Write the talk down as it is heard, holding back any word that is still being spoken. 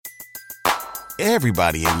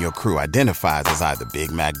Everybody in your crew identifies as either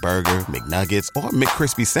Big Mac Burger, McNuggets, or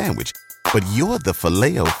McCrispy Sandwich. But you're the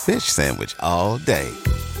Filet-O-Fish Sandwich all day.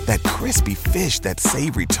 That crispy fish, that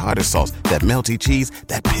savory tartar sauce, that melty cheese,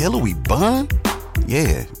 that pillowy bun.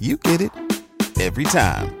 Yeah, you get it. Every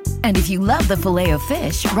time. And if you love the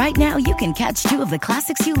Filet-O-Fish, right now you can catch two of the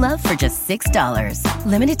classics you love for just $6.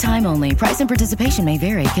 Limited time only. Price and participation may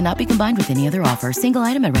vary. Cannot be combined with any other offer. Single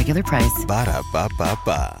item at regular price.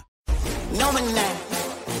 Ba-da-ba-ba-ba. No man,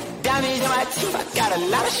 diamonds in my teeth, I got a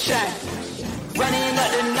lot of shine. Running up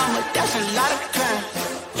the number, that's a lot of crime.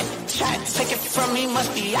 Try to take it from me,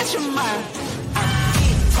 must be out your mind. I'm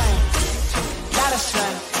deep fine, lot of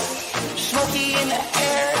sun. Smoky in the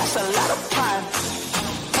air, that's a lot of pine.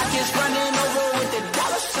 Pockets running over with the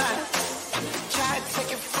dollar sign. Try to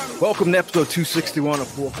take it from me. Welcome to episode 261 of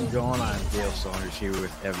Fourth and Gone. I'm Dale Saunders here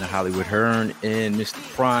with Evan Hollywood Hearn and Mr.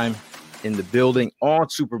 Prime in the building on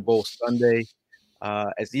Super Bowl Sunday.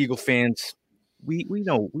 As Eagle fans, we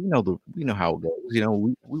know how it goes. You know,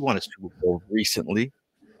 we won a Super Bowl recently,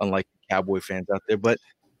 unlike Cowboy fans out there, but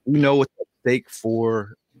we know what's at stake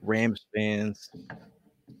for Rams fans,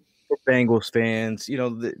 for Bengals fans. You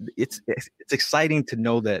know, it's exciting to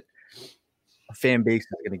know that a fan base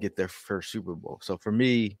is going to get their first Super Bowl. So for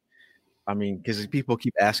me, I mean, because people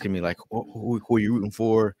keep asking me like, who are you rooting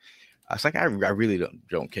for? I was like, I really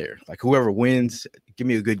don't care. Like, whoever wins, give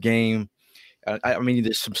me a good game. I mean,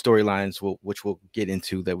 there's some storylines which we'll get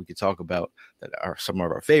into that we could talk about that are some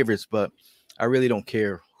of our favorites, but I really don't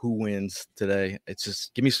care who wins today. It's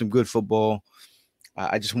just give me some good football.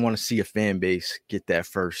 I just want to see a fan base get that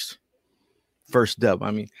first dub.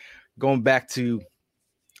 I mean, going back to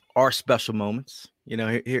our special moments, you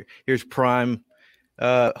know, here's Prime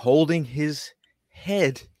holding his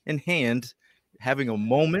head in hand, having a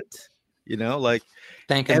moment. You know, like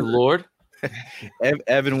thanking the Lord.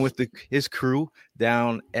 Evan with his crew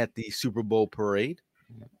down at the Super Bowl parade.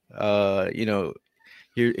 You know,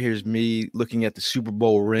 here's me looking at the Super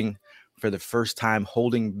Bowl ring for the first time,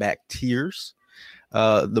 holding back tears.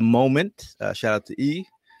 The moment, shout out to E,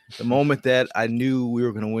 the moment that I knew we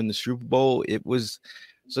were going to win the Super Bowl. It was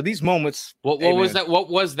so these moments. What was that? What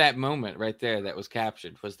was that moment right there that was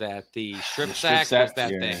captured? Was that the strip sack? Was that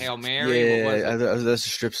the Hail Mary? Yeah, that's a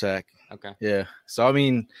strip sack. Okay. Yeah. So I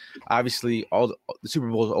mean, obviously, the Super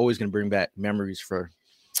Bowl is always going to bring back memories for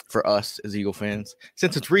us as Eagle fans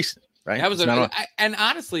since it's recent, right? That was and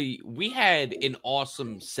honestly, we had an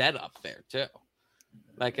awesome setup there too.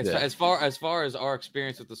 Like as far as our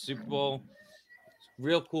experience with the Super Bowl,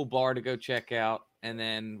 real cool bar to go check out, and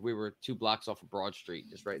then we were 2 blocks off of Broad Street,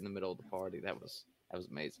 just right in the middle of the party. That was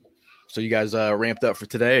amazing. So you guys ramped up for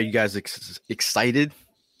today. Are you guys excited?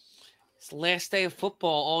 It's the last day of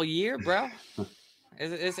football all year, bro.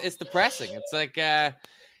 It's depressing. It's like,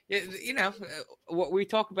 you know, what we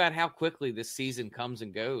talk about how quickly this season comes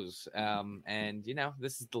and goes. And, you know,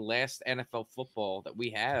 this is the last NFL football that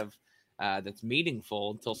we have that's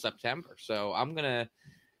meaningful until September. So I'm going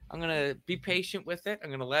to be patient with it. I'm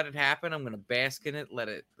going to let it happen. I'm going to bask in it,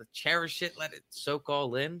 cherish it, let it soak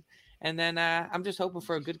all in. And then I'm just hoping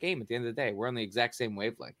for a good game at the end of the day. We're on the exact same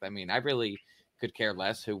wavelength. I mean, I really could care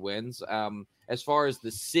less who wins. As far as the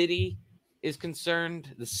city is concerned,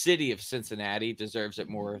 the city of Cincinnati deserves it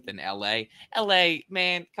more than LA. LA,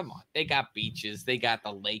 man, come on. They got beaches. They got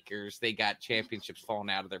the Lakers. They got championships falling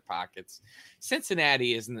out of their pockets.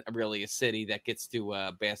 Cincinnati isn't really a city that gets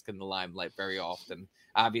to bask in the limelight very often.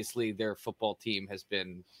 Obviously, their football team has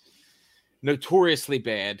been notoriously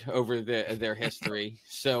bad over their history.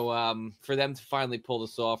 So for them to finally pull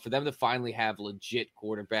this off, for them to finally have legit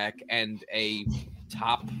quarterback and a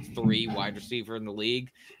top 3 wide receiver in the league,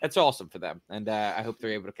 that's awesome for them. And I hope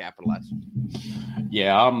they're able to capitalize.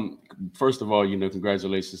 Yeah, first of all, you know,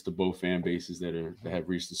 congratulations to both fan bases that have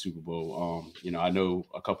reached the Super Bowl. You know, I know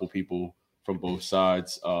a couple people from both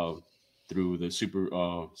sides through the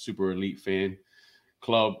super elite fan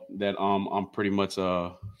club that I'm pretty much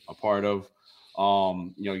a part of.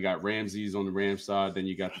 You know, you got Ramses on the Rams side, then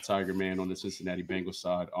you got the Tiger Man on the Cincinnati Bengals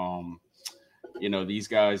side. You know, these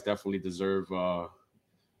guys definitely deserve a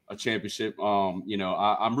championship. You know,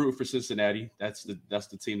 I'm rooting for Cincinnati. That's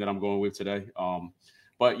the team that I'm going with today.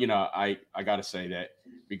 But you know, I gotta say that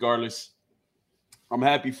regardless, I'm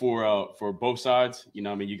happy for both sides. You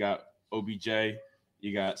know, I mean, you got OBJ,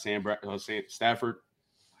 you got Stafford.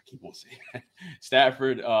 Keep on saying that.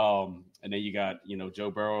 Stafford, and then you got, you know,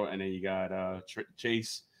 Joe Burrow, and then you got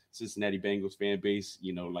Chase, Cincinnati Bengals fan base.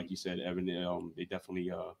 You know, like you said, Evan, they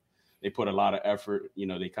definitely they put a lot of effort. You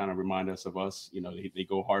know, they kind of remind us of us. You know, they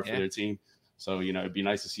go hard for their team. So, you know, it'd be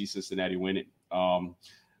nice to see Cincinnati win it.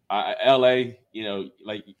 LA, you know,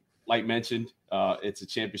 like like mentioned, it's a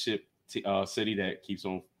championship city that keeps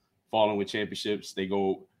on falling with championships. They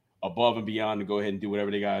go above and beyond to go ahead and do whatever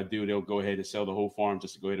they got to do. They'll go ahead and sell the whole farm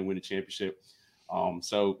just to go ahead and win the championship.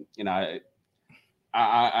 So, you know,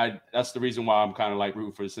 I that's the reason why I'm kind of like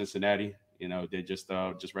rooting for Cincinnati. You know, they're just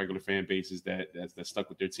regular fan bases that stuck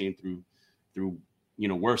with their team through you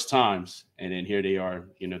know, worse times, and then here they are,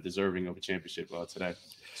 you know, deserving of a championship today.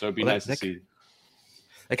 So it'd be nice to see.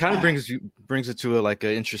 It kind of brings it to an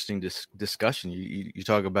interesting discussion. You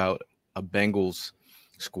talk about a Bengals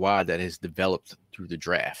squad that has developed through the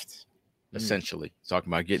draft, essentially.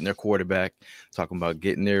 Talking about getting their quarterback, talking about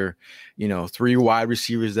getting their, you know, 3 wide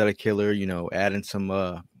receivers that are killer, you know, adding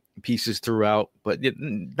some pieces throughout, but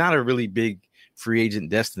not a really big free agent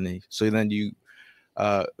destiny. So then you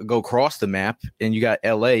go across the map and you got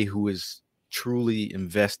LA, who is truly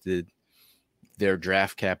invested their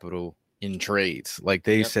draft capital in trades. Like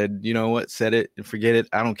they said, you know what, set it and forget it.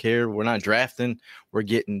 I don't care. We're not drafting. We're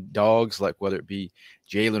getting dogs, like whether it be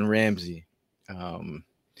Jalen Ramsey,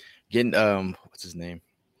 getting what's his name,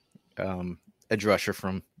 edge rusher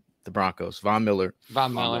from the Broncos, Von Miller.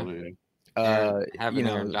 Having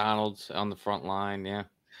Aaron Donald on the front line. Yeah,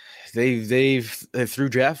 they've through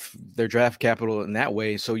their draft capital in that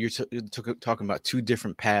way. So you're talking about 2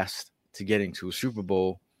 different paths to getting to a Super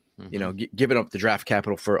Bowl. You know, giving up the draft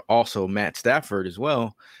capital for also Matt Stafford as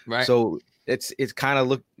well. Right. So it's kind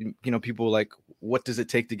of you know, people like, what does it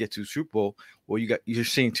take to get to Super Bowl? Well, you're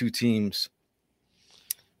seeing 2 teams,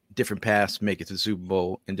 different paths, make it to the Super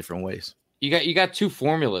Bowl in different ways. You got 2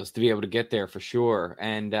 formulas to be able to get there for sure.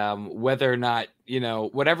 And whether or not, you know,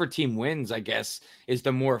 whatever team wins, I guess, is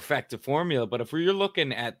the more effective formula. But if you're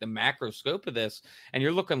looking at the macro scope of this and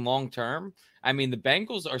you're looking long term, I mean, the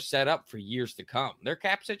Bengals are set up for years to come. Their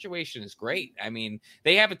cap situation is great. I mean,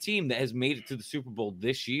 they have a team that has made it to the Super Bowl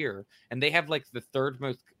this year, and they have like the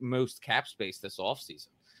 3rd most cap space this offseason.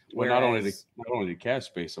 Well, not only the cap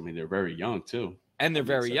space, I mean, they're very young too. And they're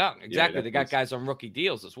very young. Exactly. Yeah, they got guys on rookie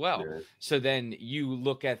deals as well. Yeah. So then you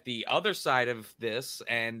look at the other side of this,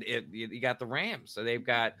 and you got the Rams. So they've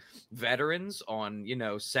got veterans on, you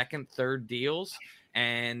know, 2nd, 3rd deals,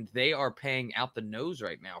 and they are paying out the nose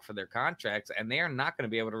right now for their contracts, and they are not going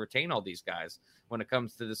to be able to retain all these guys when it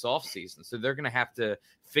comes to this offseason. So they're going to have to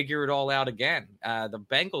figure it all out again. The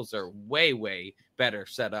Bengals are way, way better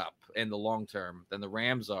set up in the long term than the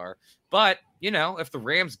Rams are. But, you know, if the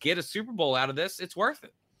Rams get a Super Bowl out of this, it's worth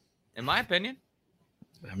it, in my opinion.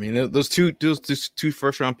 I mean, those two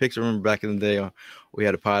first-round picks, I remember back in the day, we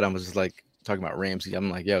had a pod, I was just like talking about Ramsey. I'm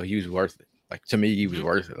like, yo, he was worth it. Like, to me, he was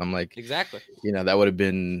worth it. I'm like, exactly. You know, that would have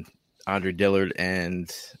been Andre Dillard and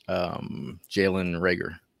Jalen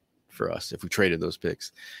Reagor for us if we traded those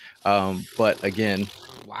picks. But again,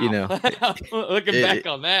 wow. You know, looking back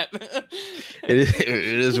on that, it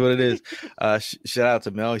is what it is. Shout out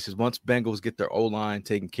to Mel. He says, once Bengals get their O-line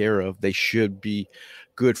taken care of, they should be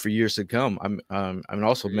good for years to come. I mean,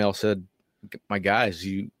 also Mel said, my guys,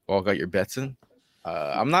 you all got your bets in.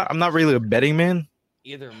 I'm not really a betting man.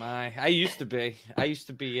 Either am I. I used to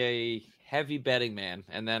be a heavy betting man,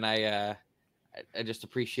 and then I just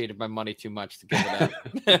appreciated my money too much to give it up.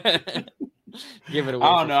 Give it away.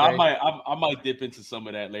 I don't know. I might dip into some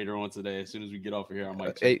of that later on today. As soon as we get off of here, I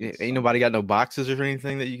might. Ain't nobody got no boxes or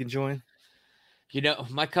anything that you can join? You know,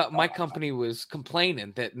 my company was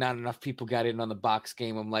complaining that not enough people got in on the box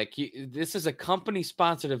game. I'm like, this is a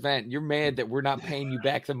company-sponsored event. You're mad that we're not paying you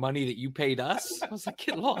back the money that you paid us? I was like,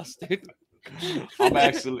 get lost, dude.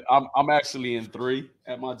 I'm actually in 3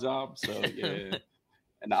 at my job, so yeah,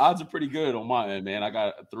 and the odds are pretty good on my end, man. I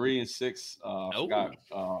got 3 and 6. I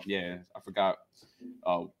forgot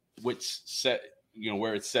which set, you know,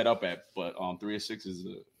 where it's set up at, but 3 and 6 is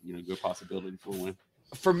a good possibility for a win.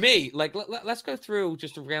 For me, like let's go through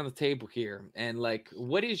just around the table here, and like,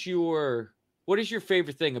 what is your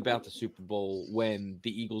favorite thing about the Super Bowl when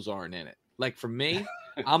the Eagles aren't in it? Like for me,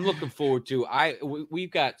 I'm looking forward to. We've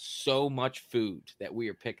got so much food that we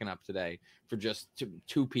are picking up today for just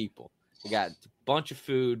 2 people. We got a bunch of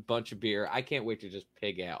food, bunch of beer. I can't wait to just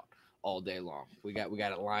pig out all day long. We got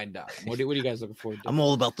it lined up. What are you guys looking forward to? I'm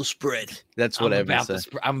all about the spread. That's what I'm about.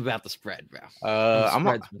 I'm about the spread, bro.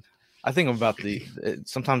 I think I'm about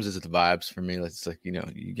sometimes it's the vibes for me. It's like, you know,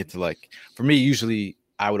 you get to like, for me, usually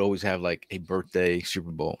I would always have like a birthday Super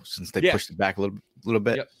Bowl since they pushed it back a little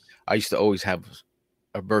bit. Yep. I used to always have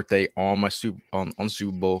a birthday on my on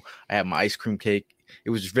Super Bowl. I had my ice cream cake.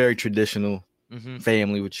 It was very traditional. Mm-hmm.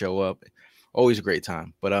 Family would show up. Always a great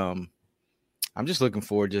time. But I'm just looking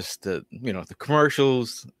forward just to, you know, the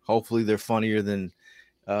commercials. Hopefully they're funnier than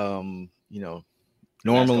you know,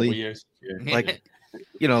 normally. Years. Yeah. Like,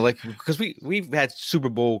 you know, like, because we've had Super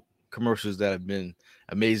Bowl commercials that have been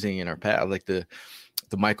amazing in our past, like the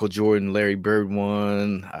Michael Jordan, Larry Bird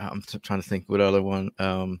one. I'm trying to think what other one.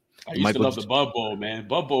 I used to love the Bud Bowl, man.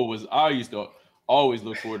 Bud Bowl I used to always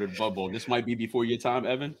look forward to the Bud Bowl. This might be before your time,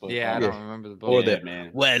 Evan. But, I don't remember the Bud Bowl. Man.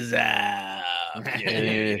 What's up?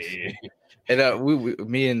 And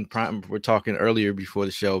me and Prime were talking earlier before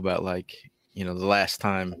the show about like, the last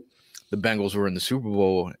time the Bengals were in the Super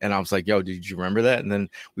Bowl, and I was like, "Yo, did you remember that?" And then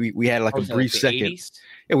we had like a brief second. 80s?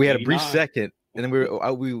 Yeah, we had 89. A brief second, and then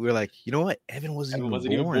we were like, you know what? Evan wasn't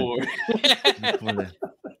even born.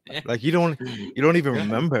 Like you don't even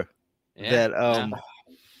remember that.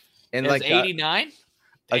 And like 89.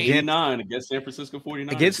 89 against San Francisco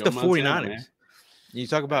 49ers. Against the 49ers. Man. You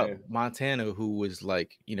talk about Montana, who was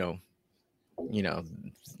like, the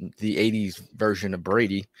 80s version of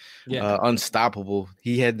Brady, unstoppable.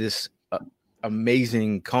 He had this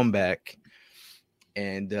amazing comeback.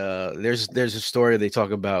 And there's a story they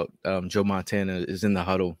talk about. Joe Montana is in the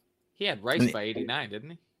huddle. He had Rice by 89,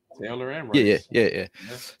 didn't he? Taylor and Rice. Yeah.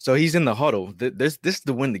 So he's in the huddle. This is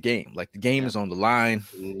to win the game. Like the game is on the line,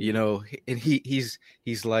 and he's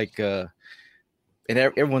like, and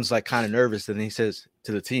everyone's like kind of nervous. And he says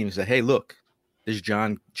to the team, he's like, "Hey, look, there's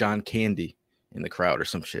John Candy in the crowd or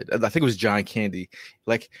some shit." I think it was John Candy.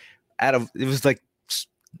 Like it was like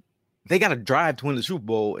they got to drive to win the Super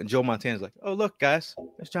Bowl, and Joe Montana's like, "Oh, look, guys,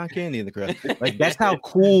 there's John Candy in the crowd." Like that's how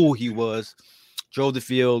cool he was. Drove the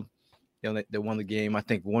field. They won the game. I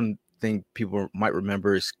think one thing people might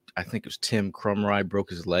remember is I think it was Tim Krumrie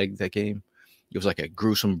broke his leg that game. It was like a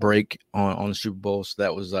gruesome break on the Super Bowl. So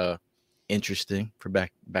that was interesting for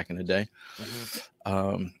back in the day.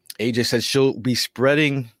 Mm-hmm. AJ said she'll be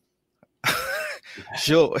spreading.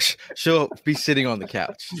 she'll be sitting on the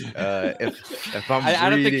couch. If I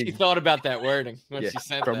don't think she thought about that wording when she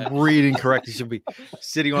said that. If I'm reading correctly, she'll be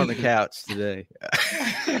sitting on the couch today.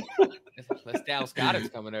 Unless Dallas Goedert's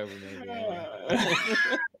coming over, maybe.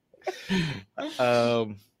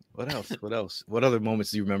 What else? What other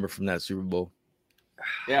moments do you remember from that Super Bowl?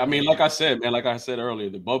 Yeah, I mean, like I said earlier,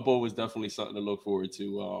 the Bud Bowl was definitely something to look forward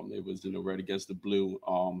to. It was red against the blue.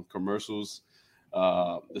 Commercials,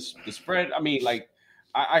 the spread. I mean, like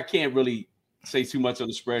I can't really say too much on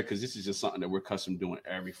the spread because this is just something that we're accustomed doing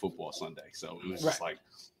every football Sunday. So it was just like,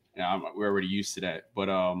 we're already used to that.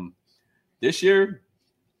 But this year,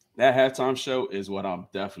 that halftime show is what I'm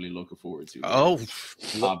definitely looking forward to. Man. Oh,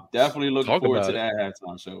 I'm definitely looking forward to that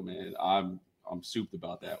halftime show, man. I'm souped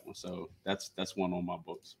about that one. So that's one on my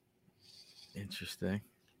books. Interesting.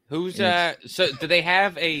 Who's so do they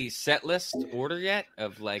have a set list order yet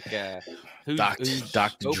of like who's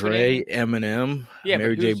Dr. Dre, Eminem,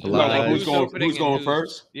 Mary J. Blige? Who's going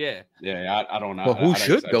first? Yeah. I don't know. Well, who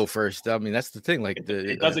should go first? I mean, that's the thing. Like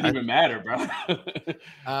it doesn't even matter, bro.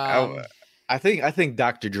 I think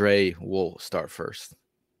Dr. Dre will start first.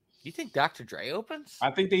 You think Dr. Dre opens?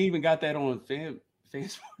 I think they even got that on fan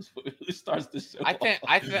sports. Who starts the show?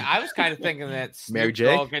 I was kind of thinking that Snoop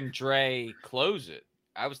Dogg and Dre close it.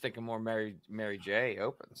 I was thinking more Mary J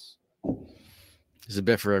opens. There's a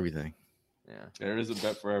bet for everything. Yeah, there is a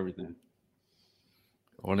bet for everything.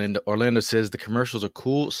 Orlando says the commercials are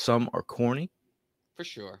cool. Some are corny. For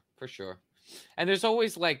sure. And there's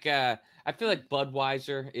always like I feel like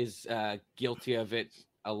Budweiser is guilty of it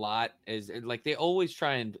a lot. Is like they always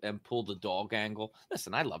try and pull the dog angle.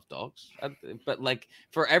 Listen, I love dogs, but like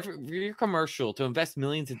for your commercial to invest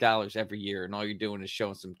millions of dollars every year, and all you're doing is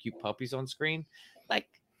showing some cute puppies on screen. Like,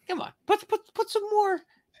 come on, put some more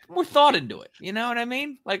thought into it. You know what I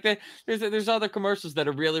mean? Like there's other commercials that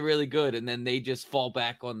are really, really good, and then they just fall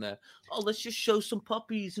back on let's just show some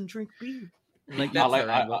puppies and drink beer. Like I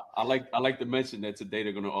like to mention that today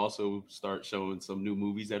they're going to also start showing some new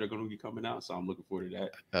movies that are going to be coming out. So I'm looking forward to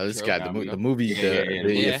that. This guy, the movie,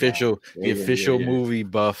 the official movie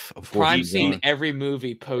buff. Prime seen every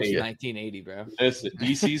movie post 1980, bro. Listen,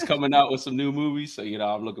 DC's coming out with some new movies, so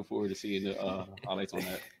I'm looking forward to seeing the highlights on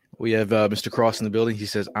that. We have Mr. Cross in the building. He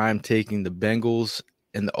says, "I'm taking the Bengals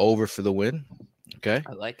and the over for the win." Okay,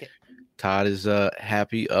 I like it. Todd is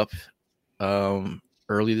happy up.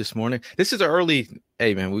 Early this morning. This is early.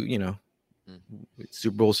 Hey man, we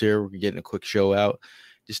Super Bowl's here. We're getting a quick show out.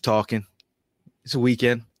 Just talking. It's a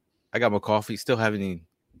weekend. I got my coffee. Still haven't even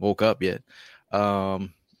woke up yet. But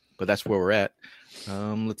that's where we're at.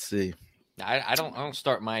 Let's see. I don't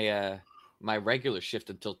start my my regular shift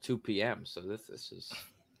until 2 p.m. So this is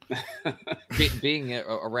being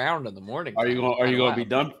around in the morning. Are you going to be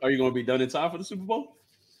done? Are you going to be done in time for the Super Bowl?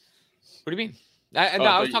 What do you mean?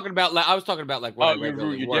 I was talking about like what your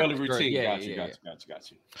daily routine. Got you.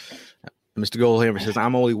 Mr. Goldhammer says,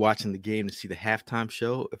 "I'm only watching the game to see the halftime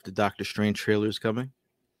show. If the Doctor Strange trailer is coming."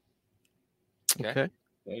 Okay.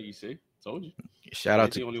 Hey, you see, told you. Shout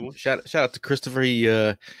out the only one. shout out to Christopher.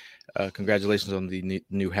 He congratulations on the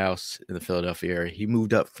new house in the Philadelphia area. He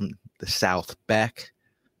moved up from the South back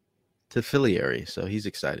to the Philly area, so he's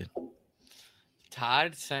excited.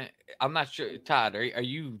 Todd, I'm not sure. Todd, are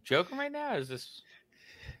you joking right now? Is this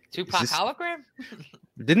Tupac hologram?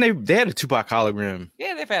 Didn't they had a Tupac hologram?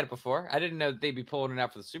 Yeah, they've had it before. I didn't know they'd be pulling it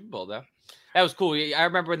out for the Super Bowl though. That was cool. I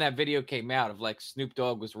remember when that video came out of like Snoop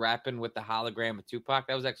Dogg was rapping with the hologram of Tupac.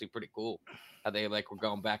 That was actually pretty cool. How they like were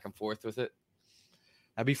going back and forth with it.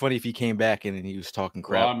 That'd be funny if he came back and he was talking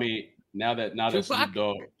crap. Well, I mean, now that Snoop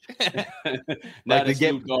Dogg,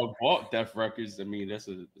 Snoop Dogg bought Def Records, I mean, it's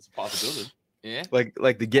a possibility. Yeah,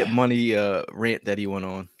 like the Get Money rant that he went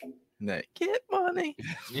on. That Get Money.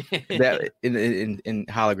 That in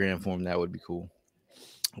hologram form, that would be cool.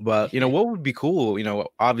 But what would be cool?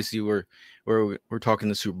 Obviously we're talking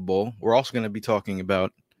the Super Bowl. We're also going to be talking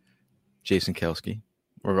about Jason Kelce.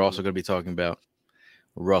 We're also going to be talking about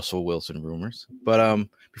Russell Wilson rumors. But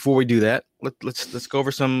before we do that, let's go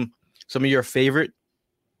over some of your favorite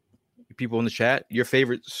people in the chat. Your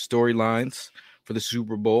favorite storylines for the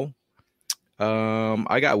Super Bowl.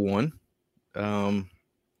 I got one. Let's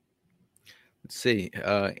see.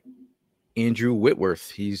 Andrew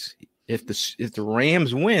Whitworth. If the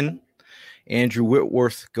Rams win, Andrew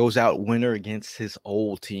Whitworth goes out winner against his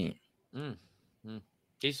old team.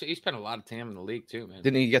 He spent a lot of time in the league too, man.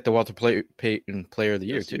 Didn't he get the Walter Payton Player of the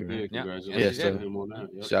Year too? Right? Yeah.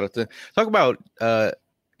 Shout out to talk about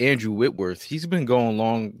Andrew Whitworth. He's been going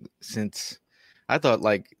long since I thought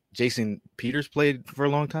like Jason Peters played for a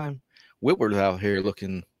long time. Whitworth out here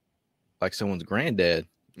looking like someone's granddad.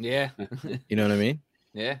 Yeah. You know what I mean?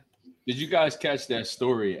 Yeah. Did you guys catch that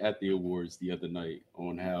story at the awards the other night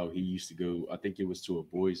on how he used to go? I think it was to a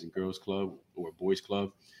boys and girls club or a boys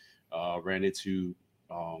club. Ran into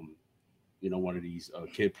one of these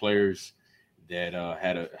kid players that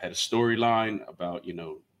had a storyline about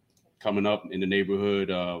coming up in the neighborhood,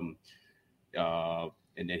 and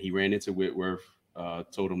then he ran into Whitworth.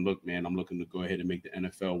 Told him, look, man, I'm looking to go ahead and make the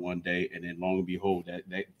NFL one day. And then long and behold,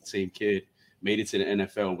 that same kid made it to the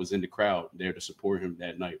NFL and was in the crowd there to support him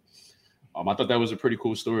that night. I thought that was a pretty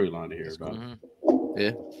cool storyline to hear about.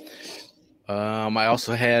 Yeah. I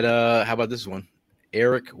also had, how about this one?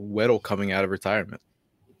 Eric Weddle coming out of retirement.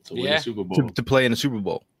 To win the Super Bowl. To play in the Super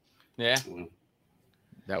Bowl. Yeah.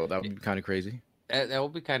 That would be kind of crazy. That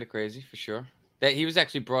would be kind of crazy for sure. That he was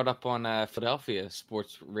actually brought up on Philadelphia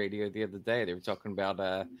sports radio the other day. They were talking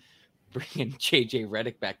about bringing JJ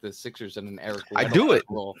Redick back to the Sixers and an Eric Weddle. I do it.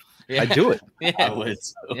 Role. Yeah. I do it.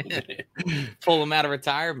 Yeah. Pull him out of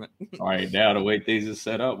retirement. All right, now the way things are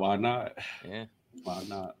set up, why not? Yeah. Why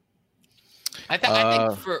not? I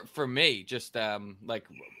think for me, just like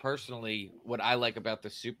personally, what I like about the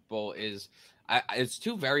Super Bowl is it's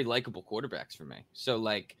two very likable quarterbacks for me. So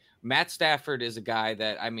like Matt Stafford is a guy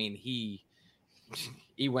that he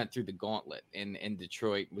went through the gauntlet in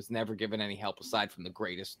Detroit, was never given any help aside from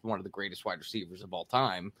one of the greatest wide receivers of all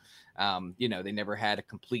time. They never had a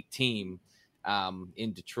complete team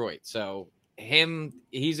in Detroit. So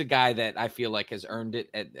he's a guy that I feel like has earned it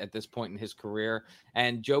at this point in his career.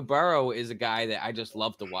 And Joe Burrow is a guy that I just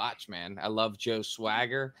love to watch, man. I love Joe's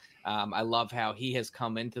swagger. I love how he has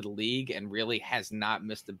come into the league and really has not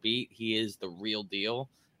missed a beat. He is the real deal,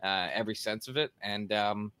 every sense of it. And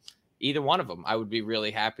either one of them, I would be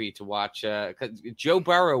really happy to watch. Because Joe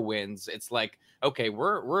Burrow wins, it's like, okay,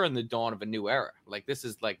 we're in the dawn of a new era. Like this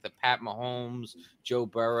is like the Pat Mahomes, Joe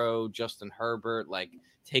Burrow, Justin Herbert, like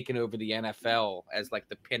taking over the NFL as like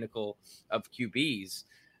the pinnacle of QBs.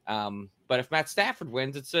 But if Matt Stafford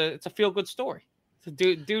wins, it's a feel good story.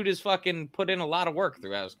 Dude has fucking put in a lot of work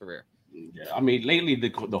throughout his career. Yeah, lately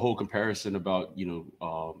the whole comparison about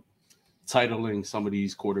titling some of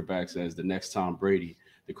these quarterbacks as the next Tom Brady.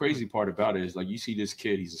 The crazy part about it is like you see this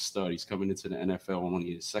kid, he's a stud. He's coming into the NFL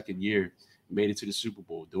only his second year, made it to the Super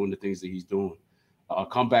Bowl, doing the things that he's doing.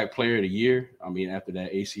 Comeback player of the year. After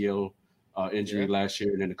that ACL injury last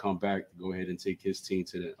year, and then to come back to go ahead and take his team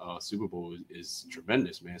to the Super Bowl is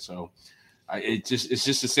tremendous, man. So it's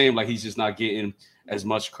just the same. Like he's just not getting as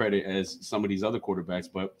much credit as some of these other quarterbacks.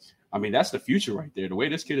 But that's the future right there. The way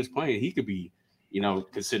this kid is playing, he could be,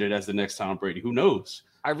 considered as the next Tom Brady. Who knows?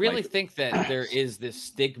 I really think that there is this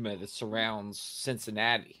stigma that surrounds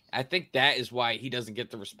Cincinnati. I think that is why he doesn't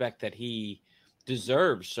get the respect that he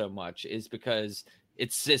deserves so much, is because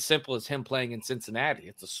it's as simple as him playing in Cincinnati.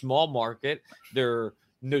 It's a small market. They're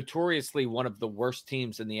notoriously one of the worst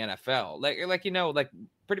teams in the NFL. Like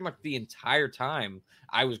pretty much the entire time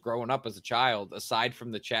I was growing up as a child, aside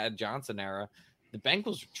from the Chad Johnson era, the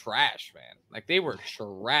Bengals are trash, man. Like they were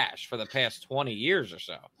trash for the past 20 years or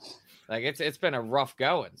so. Like it's been a rough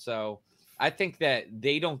going. So I think that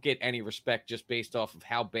they don't get any respect just based off of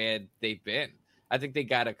how bad they've been. I think they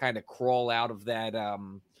got to kind of crawl out of that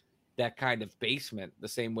that kind of basement the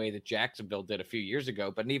same way that Jacksonville did a few years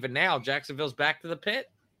ago. But even now, Jacksonville's back to the pit.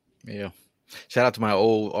 Yeah. Shout out to my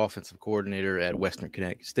old offensive coordinator at Western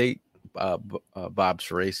Connecticut State, Bob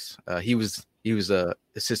Serace. He was a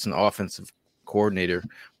assistant offensive coordinator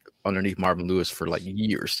underneath Marvin Lewis for like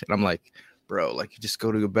years. And I'm like, bro, like you just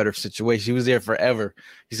go to a better situation. He was there forever.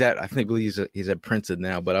 I believe he's at Princeton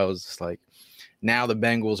now, but I was just like, now the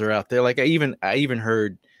Bengals are out there. Like I even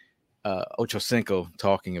heard Ocho Cinco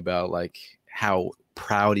talking about like how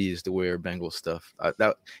proud he is to wear Bengals stuff.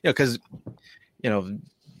 Because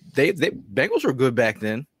they Bengals were good back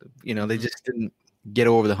then. They just didn't get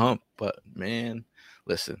over the hump. But man,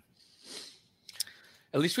 listen.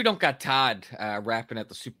 At least we don't got Todd rapping at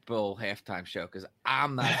the Super Bowl halftime show because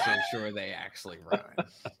I'm not so sure they actually rhyme.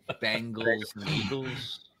 Bengals and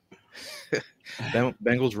Eagles.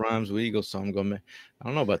 Bengals rhymes with Eagles, so I'm going. I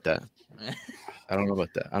don't know about that.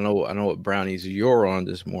 I know what brownies you're on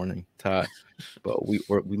this morning, Todd. But we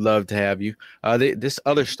love to have you. This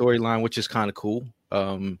other storyline, which is kind of cool.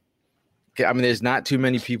 I mean, there's not too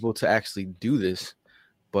many people to actually do this,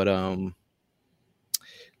 but let's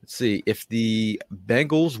see. If the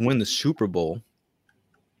Bengals win the Super Bowl,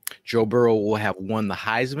 Joe Burrow will have won the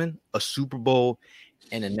Heisman, a Super Bowl,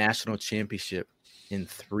 and a national championship in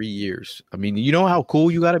 3 years. I mean, you know how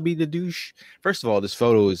cool you got to be to douche? First of all, this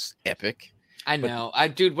photo is epic. I know.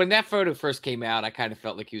 Dude, when that photo first came out, I kind of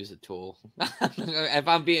felt like he was a tool. if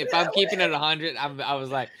I'm keeping it 100, I was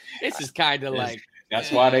like, this is kind of like. That's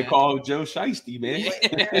why they call Joe Shiesty, man.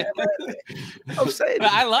 I'm saying, but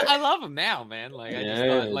I love him now, man. Like I just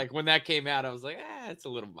thought, like when that came out, I was like, it's a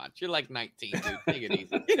little much. You're like 19, dude. Take it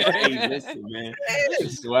easy. Hey, listen, man. It's the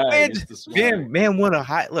swag. It's the swag. Man won a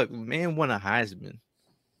Heisman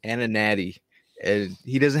and a Natty, and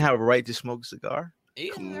he doesn't have a right to smoke a cigar. He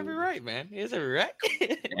has every right, man. He has every right.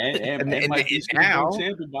 and might be now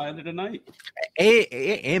champion by the end of the night.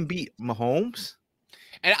 And beat Mahomes.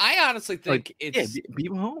 And I honestly think it's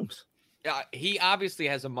beat Mahomes. He obviously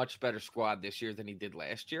has a much better squad this year than he did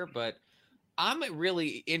last year, but I'm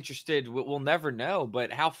really interested. We'll never know,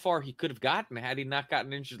 but how far he could have gotten had he not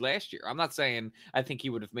gotten injured last year. I'm not saying I think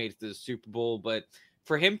he would have made it to the Super Bowl, but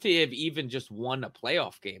for him to have even just won a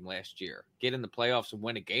playoff game last year, get in the playoffs and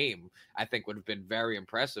win a game, I think would have been very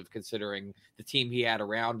impressive considering the team he had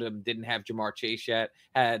around him didn't have Jamar Chase yet,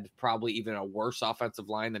 had probably even a worse offensive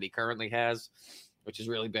line than he currently has, which is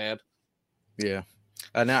really bad. Yeah.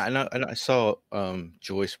 And I saw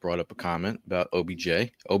Joyce brought up a comment about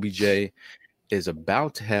OBJ. OBJ is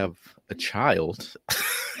about to have a child.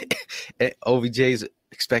 OBJ's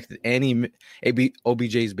expected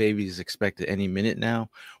OBJ's baby is expected any minute now.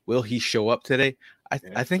 Will he show up today?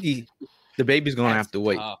 I think the baby's gonna have to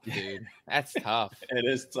wait. Tough, dude. That's tough. It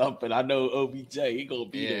is tough, and I know OBJ. He gonna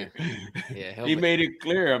be there. Yeah, he made it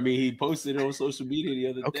clear. I mean, he posted it on social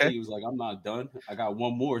media the other day. He was like, "I'm not done. I got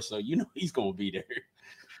one more." So he's gonna be there.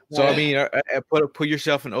 So I mean, put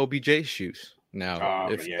yourself in OBJ's shoes now.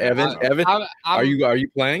 Evan, are you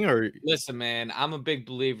playing or? Listen, man, I'm a big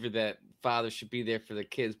believer that fathers should be there for the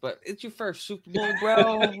kids, but it's your first Super Bowl,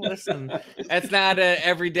 bro. Listen, that's not an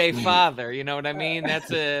everyday father. You know what I mean?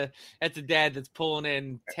 That's a dad that's pulling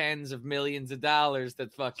in tens of millions of dollars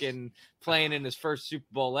that's fucking playing in his first Super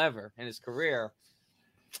Bowl ever in his career.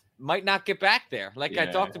 Might not get back there. Like I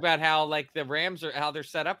talked about how like the Rams how they're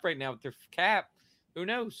set up right now with their cap. Who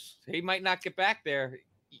knows? He might not get back there.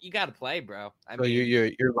 You got to play, bro. So you're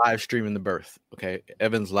live streaming the birth, okay?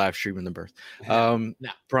 Evan's live streaming the birth. No.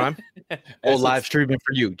 Prime, live streaming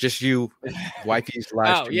for you, just you. Wifey's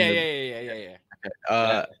live streaming. Yeah.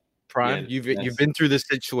 Okay. Prime, you've been through this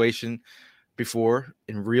situation before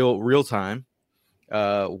in real time.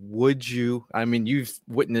 Would you? I mean, you've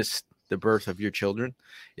witnessed the birth of your children.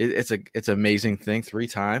 It's an amazing thing 3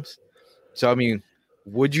 times. So I mean,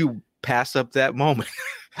 would you pass up that moment?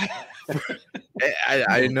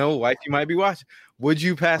 I know, wife, you might be watching. Would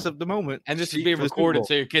you pass up the moment and just be recorded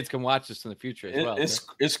so your kids can watch this in the future as well?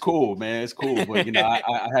 It's cool, man. It's cool, but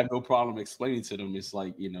I have no problem explaining to them. It's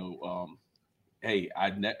like hey,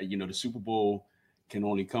 the Super Bowl can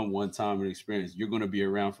only come one time in experience. You're going to be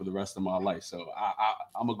around for the rest of my life, so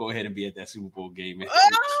I'm gonna go ahead and be at that Super Bowl game.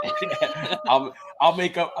 I'll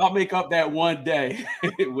make up that one day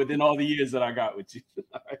within all the years that I got with you.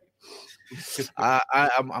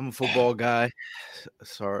 I'm a football guy.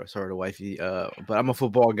 Sorry to wifey, but I'm a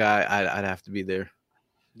football guy. I'd have to be there.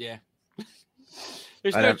 Yeah.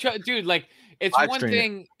 There's dude. Like It's Live one stream it.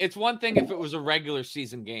 thing. It's one thing if it was a regular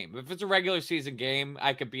season game. If it's a regular season game,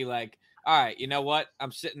 I could be like, all right, you know what?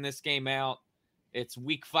 I'm sitting this game out. It's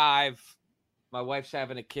week 5. My wife's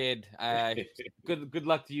having a kid. Good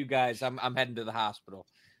luck to you guys. I'm heading to the hospital.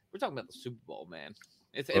 We're talking about the Super Bowl, man.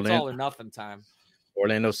 It's all or nothing time.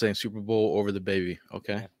 Orlando saying Super Bowl over the baby.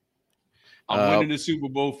 Okay. Yeah. I'm winning the Super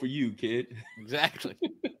Bowl for you, kid. Exactly.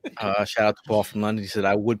 Shout out to Paul from London. He said,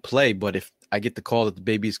 I would play, but if I get the call that the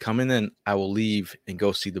baby's coming, then I will leave and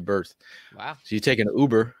go see the birth. Wow. So you take an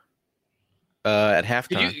Uber at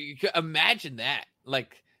halftime. You could imagine that?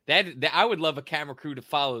 Like that, I would love a camera crew to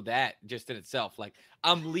follow that just in itself. Like,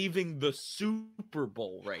 I'm leaving the Super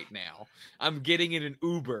Bowl right now. I'm getting in an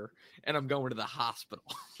Uber and I'm going to the hospital.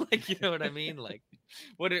 Like, you know what I mean? Like,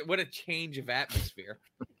 what a change of atmosphere.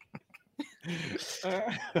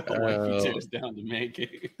 Wifey tears down the man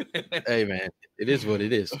cave. Hey, man, it is what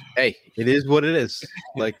it is. Hey, it is what it is.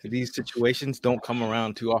 Like, these situations don't come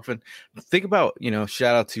around too often. Think about,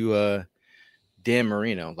 shout out to Dan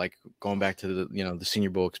Marino, like going back to the Senior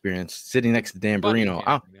Bowl experience, sitting next to Dan Marino.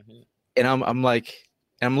 I'm like,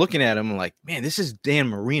 I'm looking at him, I'm like, man, this is Dan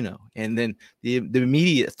Marino. And then the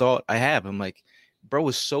immediate thought I have, I'm like, bro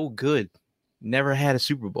is so good, never had a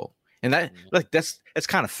Super Bowl. And that's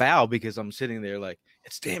kind of foul because I'm sitting there like,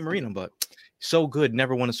 it's Dan Marino, but so good,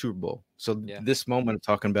 never won a Super Bowl. So this moment of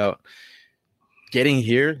talking about getting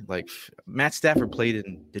here, like Matt Stafford played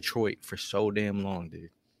in Detroit for so damn long, dude.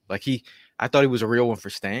 Like I thought he was a real one for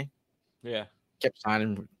staying. Yeah. Kept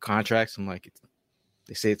signing contracts. I'm like,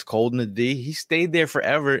 they say it's cold in the D. He stayed there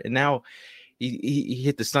forever. And now he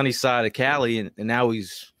hit the sunny side of Cali. And now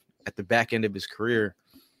he's at the back end of his career,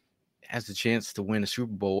 has the chance to win a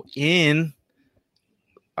Super Bowl in,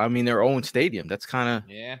 their own stadium. That's kind of,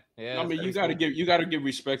 yeah. I mean, you gotta give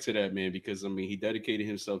respect to that man, because he dedicated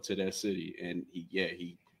himself to that city, and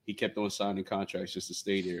he kept on signing contracts just to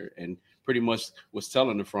stay there, and pretty much was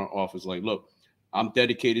telling the front office, like, look, I'm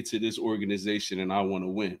dedicated to this organization and I want to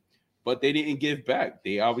win. But they didn't give back.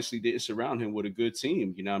 They obviously didn't surround him with a good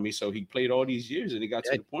team. You know what I mean? So he played all these years, and he got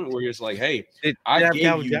to the point where it's like, hey,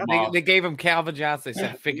 they gave him Calvin Johnson. They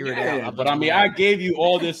said, figure it out. But I gave you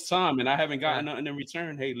all this time, and I haven't gotten nothing in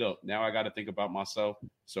return. Hey, look, now I got to think about myself.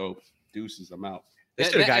 So deuces, I'm out. They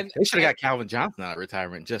should have got Calvin Johnson out of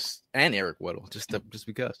retirement, and Eric Weddle, just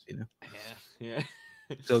because, Yeah.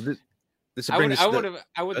 So this I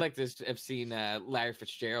would like to have seen Larry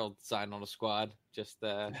Fitzgerald sign on a squad just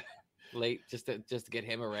late, just to get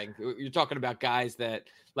him a ring. You're talking about guys that,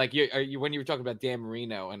 like, when you were talking about Dan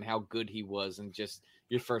Marino and how good he was, and just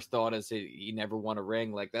your first thought is he never won a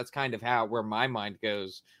ring. Like, that's kind of where my mind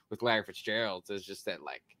goes with Larry Fitzgerald, is just that,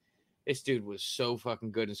 like, this dude was so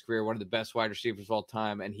fucking good in his career, one of the best wide receivers of all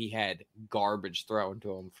time, and he had garbage thrown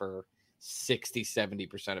to him for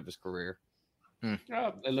 60-70% of his career.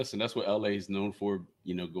 Listen, that's what LA is known for,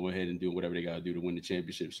 go ahead and do whatever they got to do to win the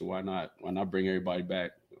championship. So why not bring everybody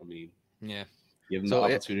back? Give them the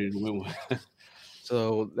opportunity to win one.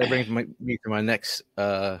 So that brings me to my next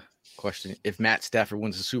question. If Matt Stafford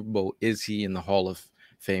wins the Super Bowl, is he in the Hall of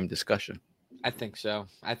Fame discussion? I think so.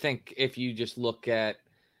 I think if you just look at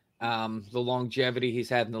the longevity he's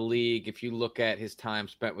had in the league, if you look at his time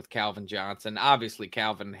spent with Calvin Johnson, obviously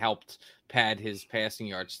Calvin helped pad his passing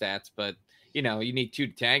yard stats, but you need two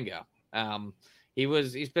to tango.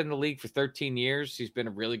 He's been in the league for 13 years. He's been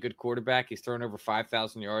a really good quarterback. He's thrown over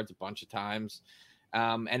 5,000 yards a bunch of times.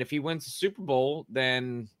 And if he wins the Super Bowl,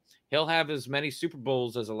 then he'll have as many Super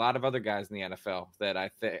Bowls as a lot of other guys in the NFL that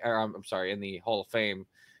in the Hall of Fame,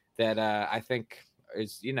 that I think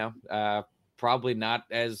is, probably not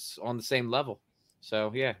as on the same level.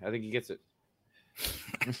 So yeah, I think he gets it.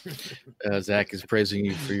 Zach is praising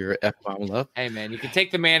you for your F-bomb love. Hey man, you can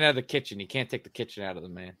take the man out of the kitchen. You can't take the kitchen out of the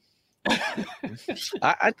man.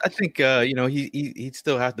 I think he'd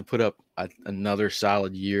still have to put up another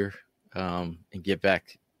solid year and get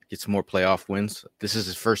some more playoff wins. This is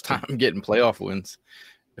his first time getting playoff wins,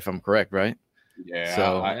 if I'm correct, right? Yeah.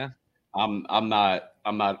 So I'm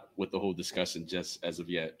not with the whole discussion just as of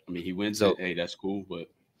yet. He wins it. Hey, that's cool, but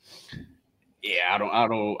yeah,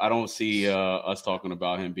 I don't see us talking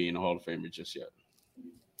about him being a Hall of Famer just yet.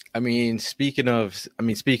 Speaking of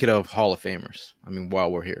Hall of Famers,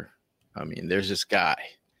 while we're here, there's this guy.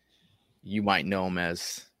 You might know him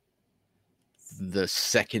as the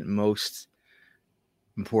second most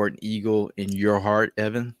important Eagle in your heart,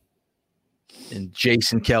 Evan, and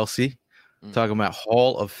Jason Kelce. Talking about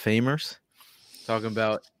Hall of Famers. Talking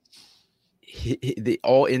about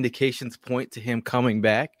all indications point to him coming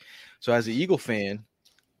back. So as an Eagle fan,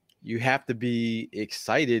 you have to be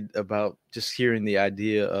excited about just hearing the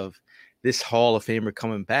idea of this Hall of Famer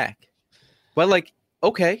coming back. But like,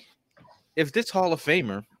 okay, if this Hall of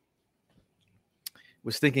Famer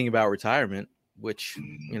was thinking about retirement, which,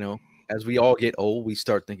 you know, as we all get old, we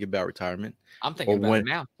start thinking about retirement. I'm thinking about it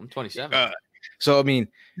now. I'm 27. So I mean,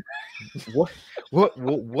 what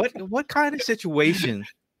kind of situation?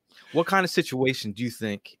 What kind of situation do you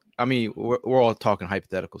think? I mean, we're all talking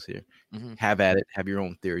hypotheticals here. Mm-hmm. Have at it. Have your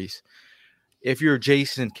own theories. If you're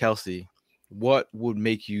Jason Kelce, what would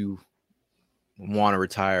make you want to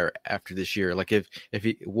retire after this year? Like if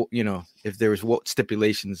he, you know, if there was what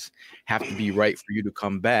stipulations have to be right for you to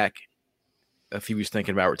come back if he was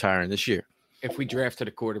thinking about retiring this year? If we drafted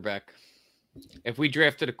a quarterback,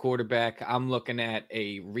 I'm looking at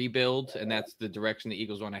a rebuild, and that's the direction the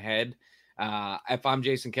Eagles want to head. If I'm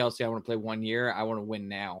Jason Kelce, I want to play 1 year. I want to win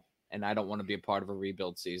now, and I don't want to be a part of a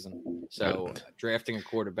rebuild season. So drafting a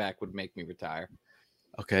quarterback would make me retire.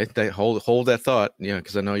 Okay, hold that thought,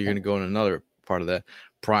 because I know you're going to go in another part of that.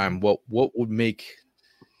 Prime, what would make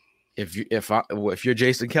if you're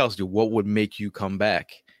Jason Kelce, what would make you come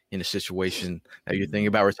back in a situation that you're thinking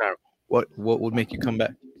about retiring? What would make you come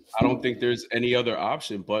back? I don't think there's any other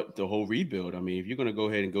option but the whole rebuild. I mean, if you're going to go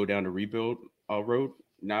ahead and go down the rebuild road,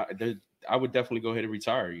 I would definitely go ahead and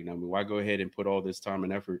retire. I mean, why go ahead and put all this time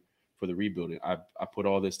and effort for the rebuilding? I put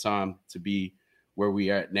all this time to be where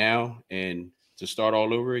we at now, and to start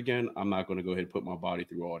all over again, I'm not going to go ahead and put my body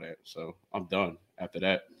through all that. So I'm done after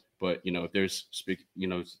that. But, if there's,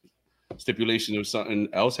 stipulation of something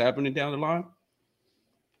else happening down the line,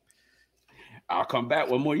 I'll come back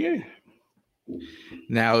 1 more year.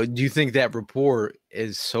 Now, do you think that rapport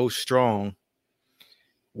is so strong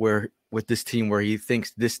with this team where he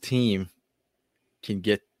thinks this team can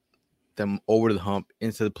get them over the hump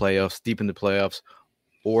into the playoffs, deep in the playoffs?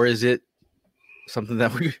 Or is it something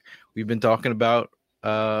that we've been talking about?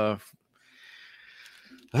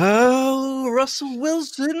 Russell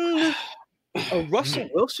Wilson, a Russell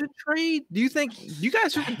Wilson trade? Do you think you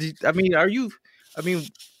guys are?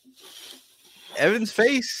 Evan's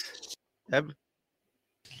face.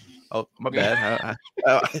 Oh, my bad.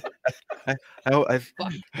 I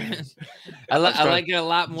like it a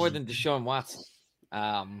lot more than Deshaun Watson.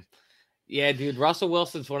 Yeah, dude, Russell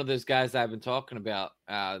Wilson's one of those guys I've been talking about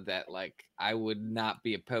that, like, I would not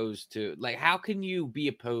be opposed to. Like, how can you be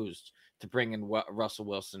opposed to bringing Russell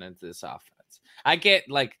Wilson into this offense? I get,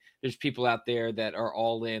 like, there's people out there that are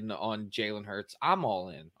all in on Jalen Hurts. I'm all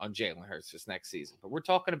in on Jalen Hurts this next season. But we're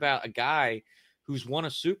talking about a guy who's won a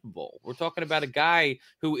Super Bowl. We're talking about a guy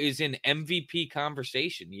who is in MVP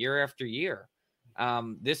conversation year after year.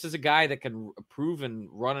 This is a guy that can prove and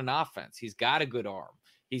run an offense. He's got a good arm.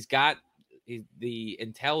 He's got the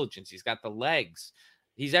intelligence. He's got the legs.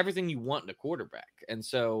 He's everything you want in a quarterback. And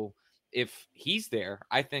so if he's there,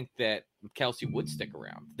 I think that Kelce would stick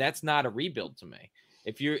around. That's not a rebuild to me.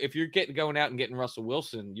 If you're going out and getting Russell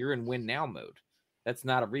Wilson, you're in win now mode. That's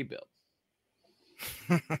not a rebuild.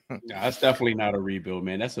 No, that's definitely not a rebuild,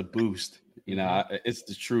 man. That's a boost. It's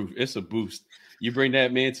the truth. It's a boost. You bring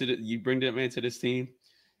that man to this team.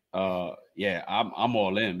 Yeah, I'm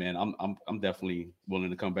all in, man. I'm definitely willing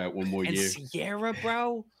to come back 1 more year. Sierra,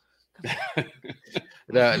 bro.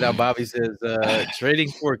 Now Bobby says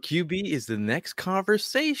trading for a QB is the next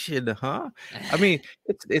conversation, huh? I mean,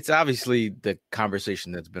 it's obviously the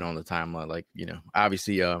conversation that's been on the timeline. Like,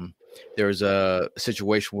 obviously, there was a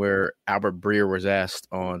situation where Albert Breer was asked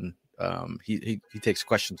on he takes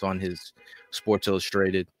questions on his Sports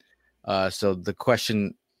Illustrated. So the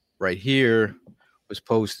question right here was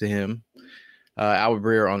posed to him. Albert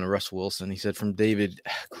Breer on the Russell Wilson. He said, from David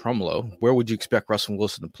Crumlow, where would you expect Russell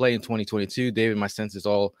Wilson to play in 2022? David, my sense is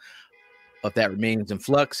all of that remains in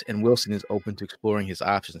flux, and Wilson is open to exploring his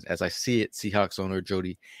options. As I see it, Seahawks owner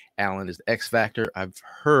Jody Allen is the X factor. I've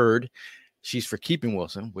heard she's for keeping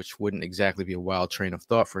Wilson, which wouldn't exactly be a wild train of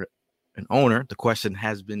thought for an owner. The question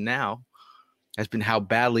has been how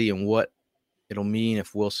badly and what it'll mean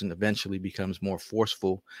if Wilson eventually becomes more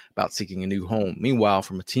forceful about seeking a new home. Meanwhile,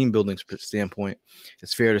 from a team building standpoint,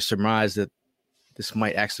 it's fair to surmise that this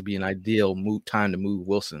might actually be an ideal time to move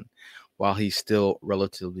Wilson while he's still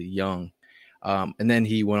relatively young. And then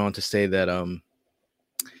he went on to say that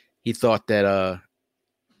he thought that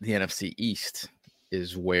the NFC East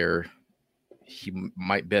is where he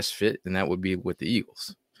might best fit, and that would be with the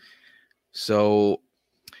Eagles. So,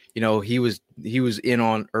 he was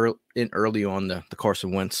in early on the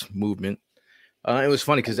Carson Wentz movement. It was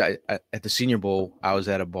funny because I at the Senior Bowl, I was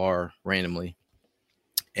at a bar randomly,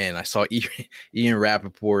 and I saw Ian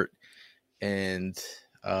Rappaport and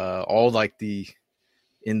all like Ian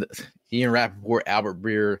Rappaport, Albert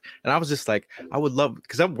Breer, and I was just like, I would love,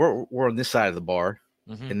 because we're on this side of the bar,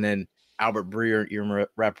 and then Albert Breer and Ian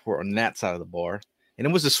Rappaport on that side of the bar. And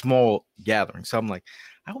it was a small gathering. So I'm like,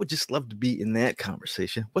 I would just love to be in that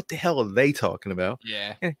conversation. What the hell are they talking about?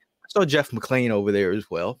 Yeah. And I saw Jeff McLean over there as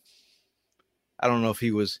well. I don't know if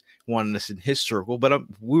he was wanting us in his circle, but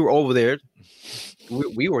we were over there.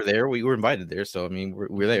 We were there. We were invited there. So, I mean,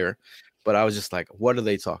 we're there. But I was just like, what are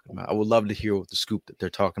they talking about? I would love to hear what the scoop that they're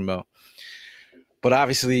talking about. But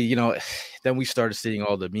obviously, you know, then we started seeing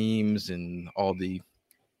all the memes and all the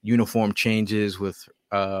uniform changes with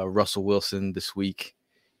Russell Wilson this week.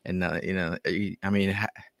 And, you know, I mean,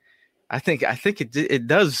 I think it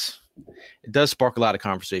does spark a lot of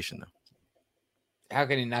conversation, though. How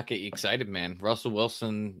can he not get you excited, man? Russell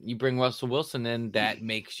Wilson, you bring Russell Wilson in, that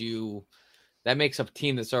makes a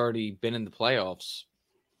team that's already been in the playoffs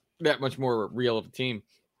that much more real of a team.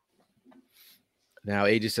 Now,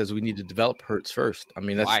 AJ says we need to develop Hurts first. I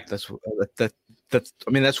mean, that's I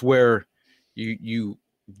mean, that's where you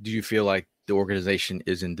feel like the organization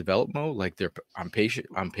is in develop mode, like I'm patient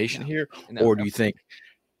here, or do you think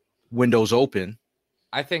windows open?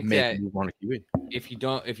 I think that if you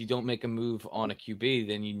don't make a move on a QB,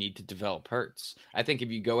 then you need to develop Hurts. I think if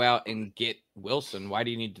you go out and get Wilson, why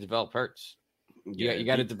do you need to develop Hurts? You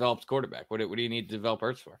got to develop quarterback. What do you need to develop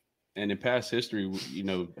Hurts for? And in past history, you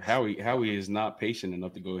know, Howie is not patient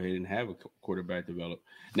enough to go ahead and have a quarterback develop.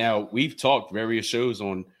 Now, we've talked various shows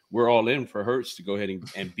on we're all in for Hurts to go ahead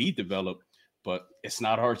and be developed, but it's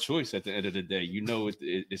not our choice at the end of the day. You know,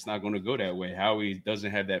 it's not going to go that way. Howie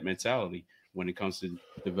doesn't have that mentality when it comes to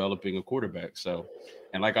developing a quarterback. So,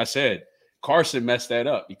 and like I said, Carson messed that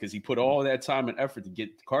up because he put all that time and effort to get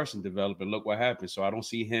Carson developed, and look what happened. So I don't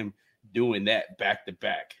see him doing that back to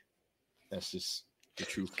back. That's just the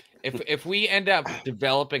truth. If we end up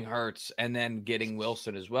developing Hurts and then getting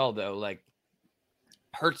Wilson as well, though, like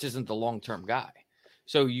Hurts isn't the long-term guy.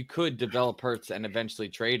 So you could develop Hurts and eventually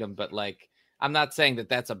trade him, but like I'm not saying that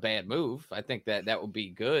that's a bad move. I think that would be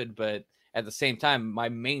good, but at the same time, my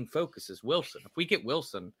main focus is Wilson. If we get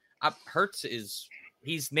Wilson, Hurts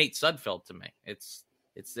he's Nate Sudfeld to me. It's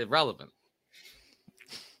irrelevant.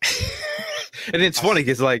 And it's funny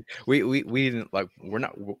because like we didn't like we're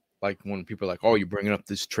not like when people are like, oh, you're bringing up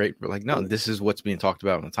this trait. We're like, no, this is what's being talked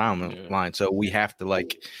about on the timeline. So we have to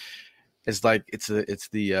like it's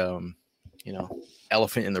the you know,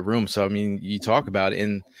 elephant in the room. So I mean, you talk about it,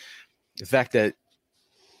 and the fact that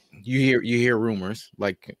you hear rumors,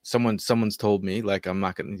 like someone's told me, like I'm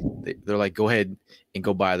not gonna. They're like, go ahead and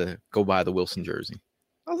go buy the Wilson jersey.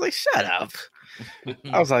 I was like, shut up.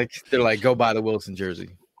 I was like, they're like, go buy the Wilson jersey.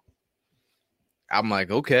 I'm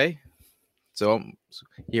like, okay. So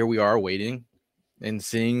here we are waiting and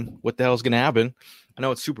seeing what the hell is gonna happen. I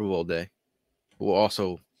know it's Super Bowl day, but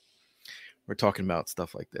we're talking about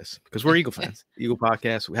stuff like this because we're Eagle fans. Eagle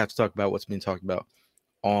podcast. We have to talk about what's being talked about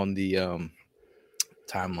on the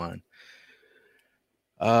timeline.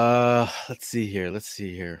 Let's see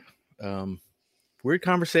here. Weird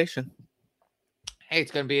conversation. Hey,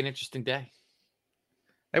 it's gonna be an interesting day.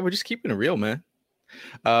 Hey, we're just keeping it real, man.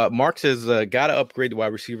 Mark says gotta upgrade the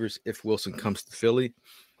wide receivers if Wilson comes to Philly.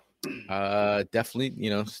 Definitely, you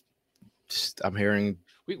know, just I'm hearing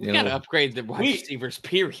we gotta upgrade the wide receivers,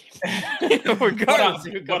 period. Regardless,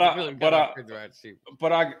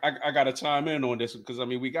 but I gotta chime in on this because I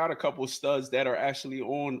mean we got a couple studs that are actually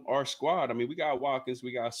on our squad. I mean we got Watkins,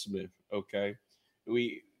 we got Smith. Okay,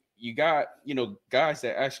 you got, you know, guys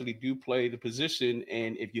that actually do play the position,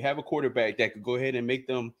 and if you have a quarterback that could go ahead and make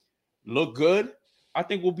them look good, I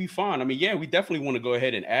think we'll be fine. I mean, yeah, we definitely want to go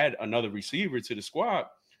ahead and add another receiver to the squad,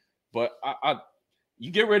 but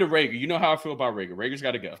you get rid of Rager. You know how I feel about Rager. Rager's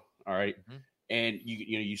got to go. All right. Mm-hmm. And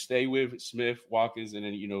you stay with Smith, Watkins, and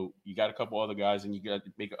then, you know, you got a couple other guys and you got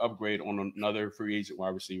to make an upgrade on another free agent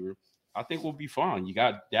wide receiver. I think we'll be fine. You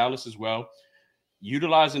got Dallas as well.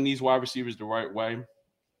 Utilizing these wide receivers the right way,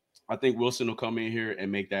 I think Wilson will come in here and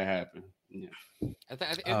make that happen. Yeah.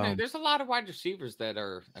 There's a lot of wide receivers that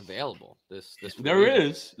are available. This there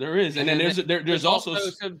is, and then there's also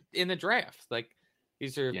in the draft. Like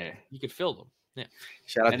these are, you could fill them. Yeah.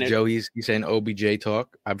 Shout out to Joe. He's saying OBJ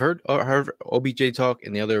talk. I've heard OBJ talk,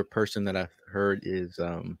 and the other person that I've heard is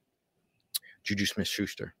Juju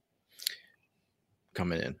Smith-Schuster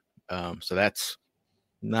coming in. So that's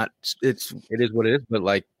not. It is what it is, but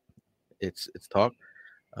like it's talk.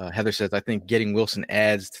 Heather says, I think getting Wilson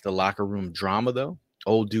adds to the locker room drama, though.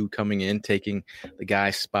 Old dude coming in, taking the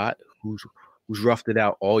guy's spot who's roughed it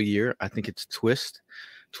out all year. I think it's twist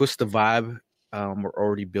the vibe we're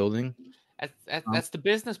already building. That's the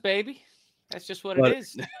business, baby. That's just what it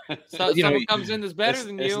is. So someone comes in that's better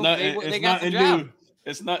than you. They got the job.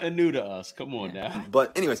 It's nothing new to us. Come on now.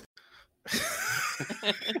 But anyways.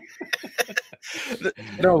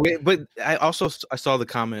 No, but I saw the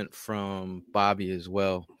comment from Bobby as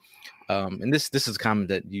well, and this is a comment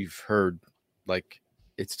that you've heard, like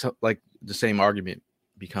it's like the same argument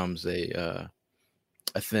becomes a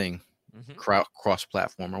thing, cross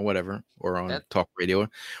platform or whatever, or on talk radio.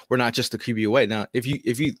 We're not just a QB away. Now, if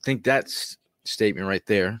you think that's statement right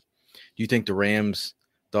there, do you think the Rams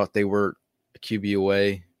thought they were a QB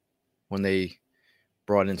away when they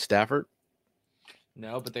brought in Stafford?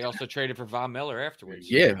 No, but they also traded for Von Miller afterwards.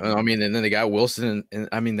 Yeah, I mean, and then they got Wilson, and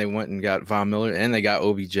I mean, they went and got Von Miller, and they got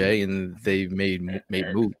OBJ, and they made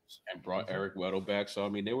moves and brought Eric Weddle back. So I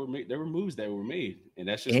mean, there were moves that were made, and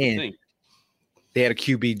that's just the thing. They had a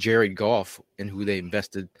QB, Jared Goff, in who they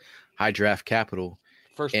invested high draft capital,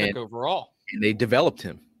 first pick overall, and they developed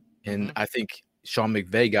him. And I think Sean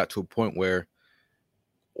McVay got to a point where,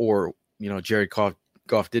 Jared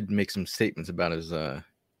Goff did make some statements about his wife.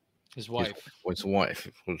 His wife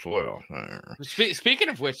as well. Speaking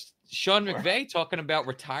of which, Sean McVay talking about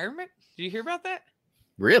retirement. Did you hear about that?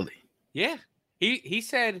 Really? Yeah. He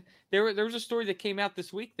said there was a story that came out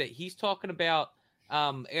this week that he's talking about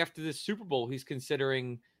after the Super Bowl, he's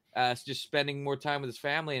considering just spending more time with his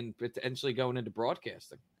family and potentially going into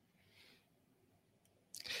broadcasting.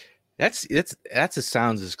 That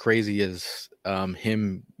sounds as crazy as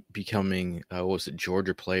him becoming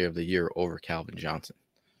Georgia Player of the Year over Calvin Johnson.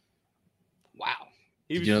 Wow.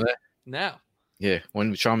 Did you know that? No. Yeah,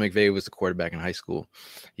 when Sean McVay was the quarterback in high school,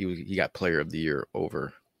 he got Player of the Year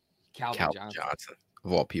over Calvin Johnson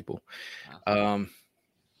of all people. Wow.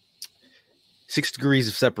 6 degrees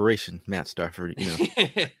of separation, Matt Stafford.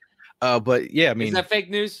 But yeah, I mean, is that fake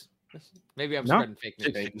news? Maybe I'm spreading fake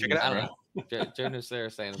news. Check it out. I don't know. Jonas there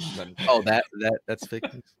saying I'm spreading fake news. That's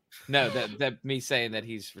fake news. No, that me saying that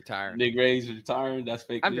he's retiring. Nick Ray's retiring. That's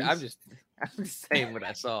fake news. I'm just saying what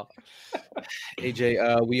I saw.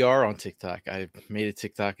 AJ, we are on TikTok. I made a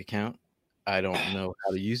TikTok account. I don't know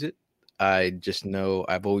how to use it. I just know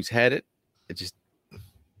I've always had it.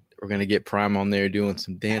 We're gonna get Prime on there doing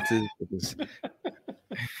some dances with this,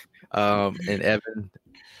 and Evan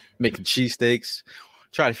making cheesesteaks.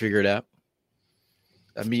 Try to figure it out.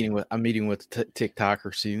 I'm meeting with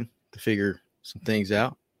TikToker soon to figure some things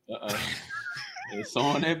out. It's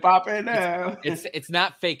on and popping now. It's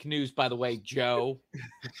not fake news, by the way, Joe.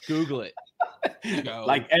 Google it. Joe.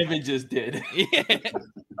 Like Evan just did. Yeah.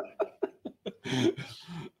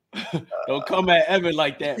 Don't come at Evan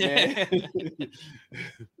like that, man.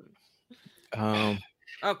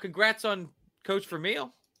 Congrats on Coach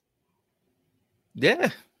Vermeil. Yeah.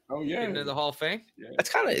 Oh yeah. Into the Hall of Fame. Yeah. It's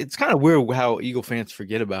kind of weird how Eagle fans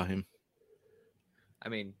forget about him. I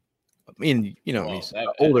mean, he's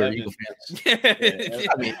older Evan, Eagle fans. Yeah,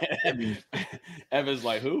 I mean, Evan's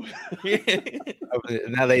like who?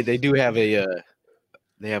 Now they do have a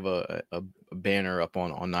banner up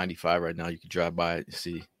on 95 right now. You can drive by it and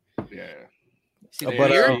see. Yeah.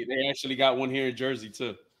 They actually got one here in Jersey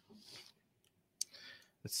too.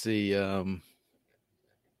 Let's see.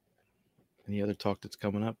 Any other talk that's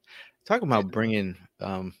coming up? Talking about bringing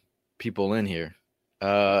people in here.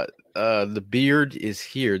 The beard is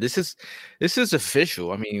here. This is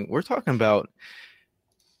official. I mean, we're talking about.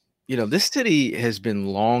 This city has been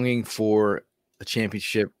longing for a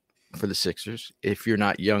championship for the Sixers. If you're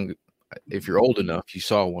not young, if you're old enough, you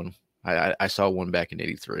saw one. I saw one back in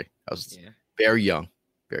 '83. I was very young.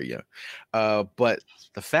 But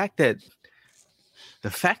the fact,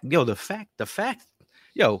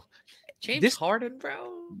 James Harden,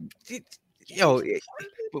 bro.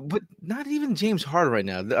 But not even James Harden right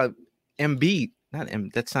now. Embiid,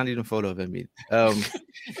 that's not even a photo of Embiid.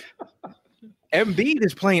 Embiid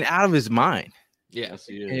is playing out of his mind. Yes,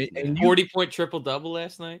 he is. And 40-point triple-double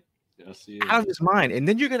last night. Yes, he is. Out of his mind. And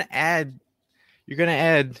then you're gonna add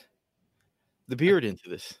the beard into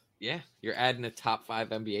this. Yeah, you're adding a top 5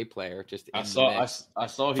 NBA player. I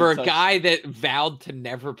saw for a guy that vowed to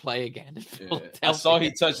never play again. I saw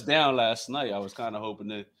he touched down last night. I was kind of hoping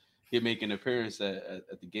that he'd make an appearance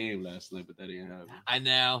at the game last night, but that didn't happen. I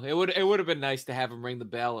know it would have been nice to have him ring the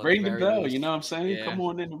bell. Ring the bell, you know what I'm saying? Yeah. Come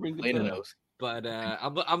on in and ring the bell. But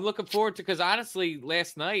I'm looking forward to, because honestly,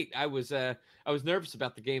 last night I was nervous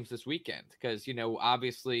about the games this weekend because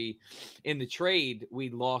obviously in the trade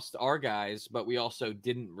we lost our guys, but we also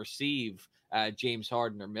didn't receive James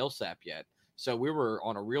Harden or Millsap yet, so we were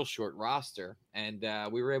on a real short roster, and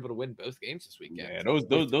we were able to win both games this weekend. Yeah, those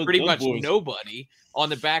pretty much boys. Nobody on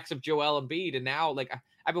the backs of Joel Embiid, and now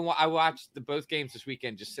I watched both games this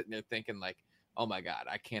weekend, just sitting there thinking like, oh my God,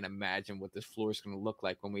 I can't imagine what this floor is going to look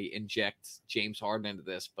like when we inject James Harden into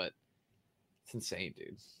this, but it's insane,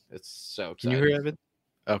 dude. It's so exciting. Can you hear Evan?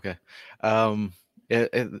 Okay.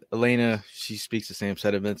 Elena, she speaks the same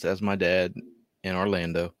sentiments as my dad in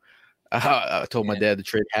Orlando. I told my dad the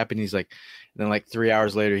trade happened. He's like, then like 3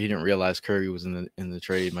 hours later, he didn't realize Curry was in the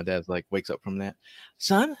trade. My dad's like, wakes up from that,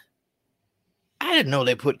 son. I didn't know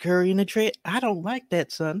they put Curry in the trade. I don't like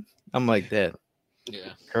that, son. I'm like, Dad.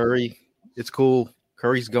 Yeah, Curry, it's cool.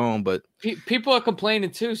 Curry's gone, but people are complaining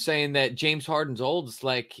too, saying that James Harden's old. It's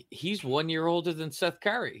like he's 1 year older than Seth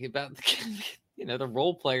Curry. About the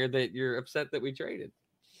role player that you're upset that we traded.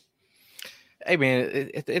 Hey man,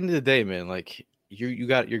 at the end of the day, man, like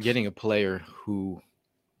you're getting a player who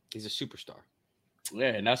he's a superstar.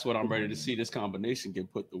 Yeah, and that's what I'm ready to see this combination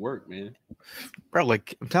get put to work, man. Bro,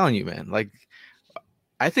 like I'm telling you, man, like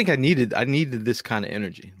I think I needed this kind of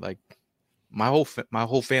energy. Like my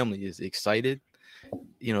whole family is excited.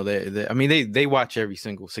 You know, they watch every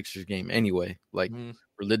single Sixers game anyway, like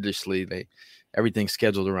religiously. Everything's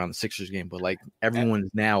scheduled around the Sixers game, but like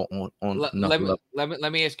everyone's now on.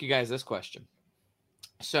 Let me ask you guys this question.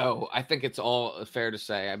 So I think it's all fair to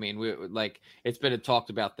say. I mean, it's been a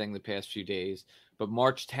talked about thing the past few days, but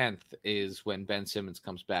March 10th is when Ben Simmons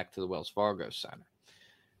comes back to the Wells Fargo Center.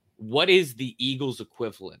 What is the Eagles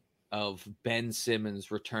equivalent of Ben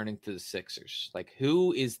Simmons returning to the Sixers? Like,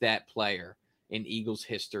 who is that player in Eagles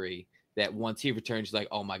history that once he returns, like,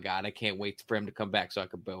 oh my God, I can't wait for him to come back so I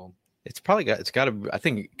could boo him? It's got to, I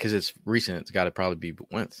think, because it's recent, it's got to probably be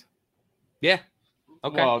Wentz. Yeah.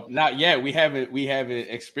 Okay. Well, not yet. We haven't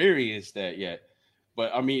experienced that yet.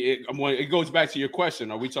 But I mean, it goes back to your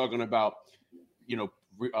question. Are we talking about,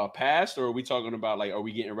 past, or are we talking about like, are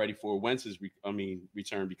we getting ready for Wentz's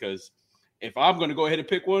return? Because if I'm going to go ahead and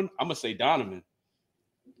pick one, I'm gonna say Donovan.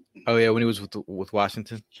 Oh yeah, when he was with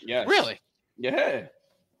Washington. Yeah. Really? Yeah.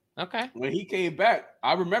 Okay. When he came back,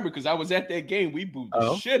 I remember because I was at that game. We booed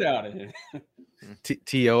the shit out of him.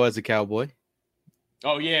 T.O. as a Cowboy.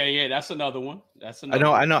 Oh yeah, that's another one.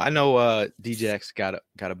 I know. Djax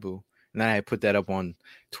got a boo, and then I put that up on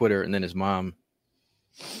Twitter, and then his mom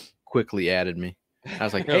quickly added me. I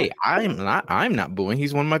was like, "Hey, I'm not booing.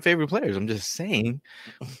 He's one of my favorite players. I'm just saying,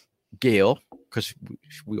 Gail, because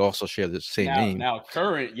we also share the same name. Now,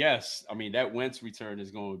 current, yes. I mean, that Wentz return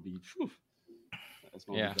is going to be. That's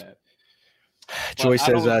going to be bad. Joy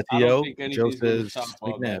says T.O. Joe says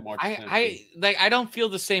I don't feel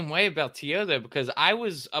the same way about T.O. though, because I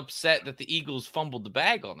was upset that the Eagles fumbled the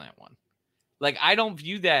bag on that one. Like, I don't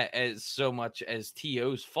view that as so much as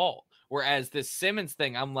T.O.'s fault. Whereas this Simmons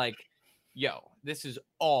thing, I'm like, yo, this is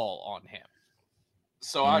all on him.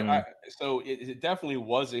 So so it definitely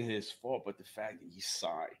wasn't his fault, but the fact that he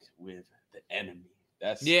signed with the enemy,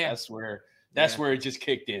 that's where it just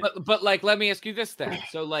kicked in. But like, let me ask you this then.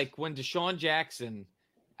 So like when Deshaun Jackson,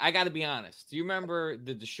 I got to be honest. Do you remember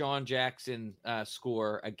the Deshaun Jackson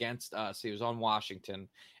score against us? He was on Washington,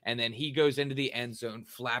 and then he goes into the end zone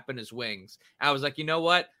flapping his wings. I was like, you know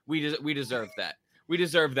what? We deserve that. We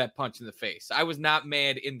deserve that punch in the face. I was not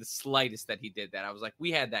mad in the slightest that he did that. I was like, we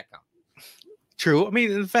had that coming. True. I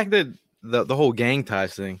mean, the fact that the whole gang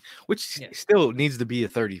ties thing, which still needs to be a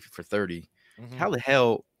 30 for 30. Mm-hmm. How the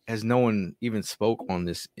hell has no one even spoke on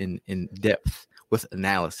this in depth with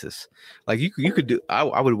analysis? Like you could do.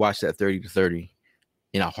 I would watch that 30 to 30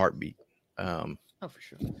 in a heartbeat. For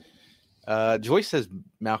sure. Joyce says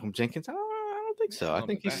Malcolm Jenkins. I don't think so. I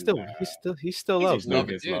think he still loves love.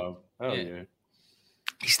 Oh yeah.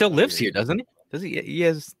 He still lives here, doesn't he? Does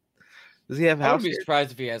he? Does he have a house? I would be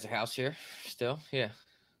surprised if he has a house here still. Yeah.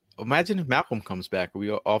 Imagine if Malcolm comes back. Are we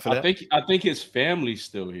off of that? I think his family's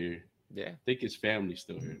still here. Yeah. I think his family's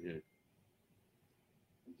still here.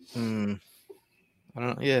 Yeah. I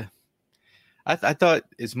don't know. Yeah. I thought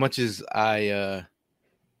as much as I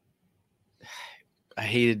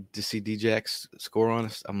hated to see Djax score on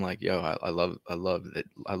us, I'm like, yo, I love that.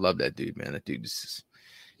 I love that dude, man. That dude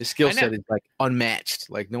his skill set is like unmatched.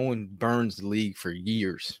 Like no one burns the league for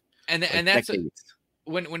years. And that's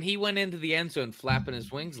when he went into the end zone flapping his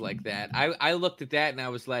wings like that. I looked at that and I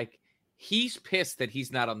was like, he's pissed that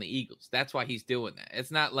he's not on the Eagles. That's why he's doing that.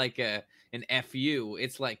 It's not like an FU.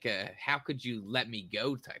 It's like how could you let me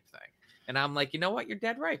go type thing. And I'm like, you know what? You're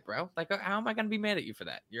dead right, bro. Like, how am I going to be mad at you for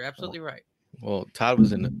that? You're absolutely right. Well, Todd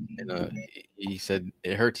was he said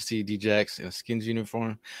it hurt to see Djax in a Skins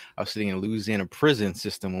uniform. I was sitting in a Louisiana prison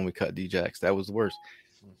system when we cut Djax. That was the worst.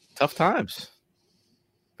 Tough times.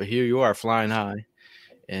 But here you are flying high,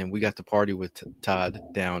 and we got to party with Todd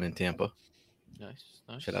down in Tampa. Nice.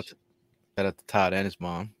 Shout out to Todd and his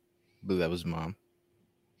mom. I believe that was his mom.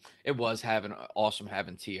 It was awesome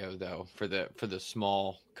having T.O. though for the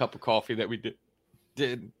small cup of coffee that we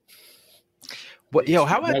did. But how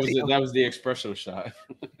about that was the espresso shot.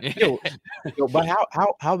 but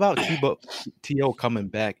how about T.O. coming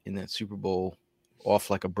back in that Super Bowl off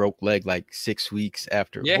like a broke leg, like 6 weeks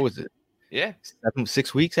after? Yeah. What was it? Yeah.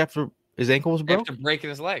 6 weeks after his ankle was broke? After breaking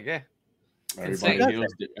his leg, yeah. Everybody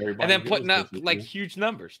And then putting up like huge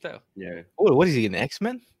numbers too. Yeah. What is he, an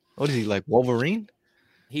X-Men? What is he, like Wolverine?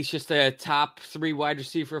 He's just a top 3 wide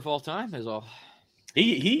receiver of all time, is all.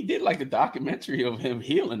 He did like a documentary of him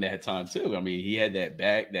healing that time too. I mean, he had that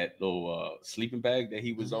bag, that little sleeping bag that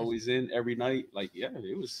he was always in every night. Like, yeah,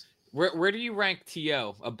 it was. Where do you rank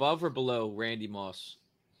T.O.? Above or below Randy Moss?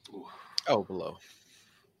 Oh, below.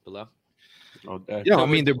 Below. Oh, I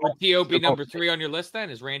mean, would T.O. be number 3 on your list then?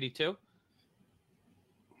 Is Randy 2?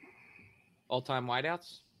 All-time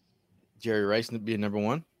wideouts? Jerry Rice being number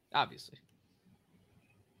 1? Obviously.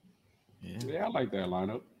 Yeah, I like that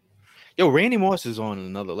lineup. Yo, Randy Moss is on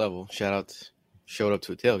another level. Showed up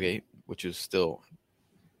to a tailgate, which is still,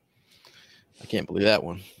 I can't believe that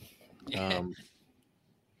one.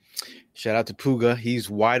 Shout out to Puga. He's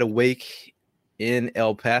wide awake in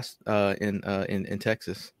El Paso, in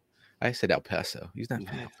Texas. I said El Paso. He's not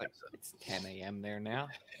from El Paso. It's 10 a.m. there now.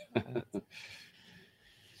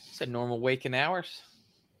 It's a normal waking hours.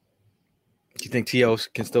 Do you think T.O.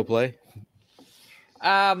 can still play?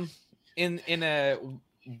 In a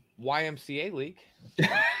YMCA league.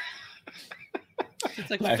 It's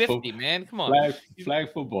like Flag 50, man. Come on.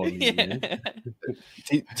 Flag football league, man.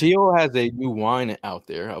 T.O. has a new wine out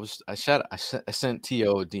there. I sent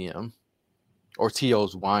T.O. a DM, or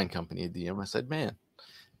T.O.'s wine company a DM. I said, man,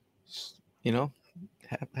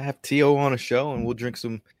 have T.O. on a show and we'll drink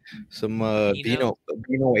some Vino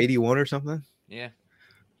 81 or something. Yeah.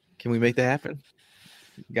 Can we make that happen,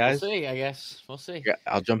 guys? We'll see, I guess. We'll see. Yeah,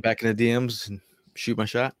 I'll jump back in the DMs and shoot my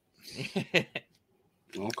shot.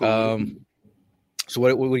 Okay. So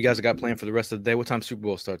what do you guys got planned for the rest of the day? What time Super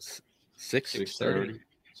Bowl starts? 6:30.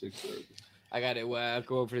 6:30. I got to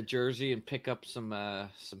go over to Jersey and pick up some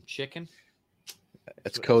chicken.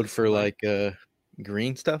 That's code for like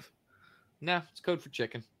green stuff? No, it's code for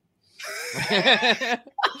chicken.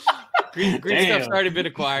 green stuff's already been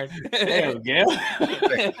acquired. Damn, Gail.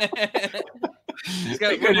 He's got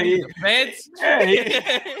to go to the feds.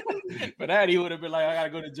 For that, he would have been like, I got to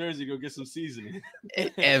go to Jersey, go get some seasoning.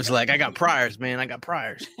 Ev's like, I got priors, man. I got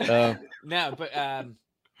priors. No, but I'm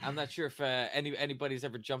not sure if anybody's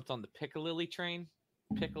ever jumped on the Piccalilli train.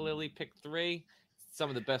 Piccalilli, Pick 3. Some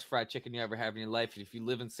of the best fried chicken you ever have in your life. If you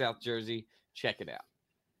live in South Jersey, check it out.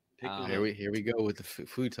 Here we go with the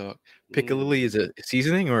food talk. Piccalilli is a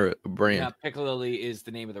seasoning or a brand? Yeah, Piccalilli is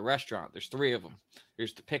the name of the restaurant. There's 3 of them.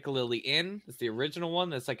 There's the Piccalilli Inn. That's the original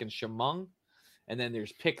one. That's like in Chemung. And then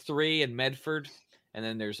there's Pick 3 in Medford. And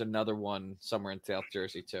then there's another one somewhere in South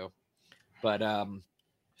Jersey too. But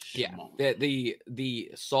yeah,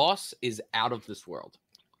 the sauce is out of this world.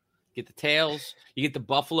 Get the tails. You get the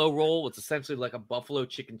buffalo roll. It's essentially like a buffalo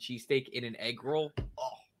chicken cheesesteak in an egg roll.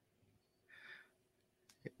 Oh.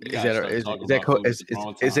 Is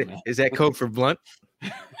that code for blunt?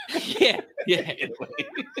 Yeah.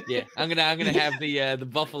 I'm gonna have the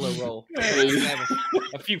buffalo roll. Have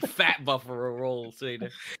a few fat buffalo rolls.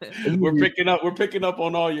 We're picking up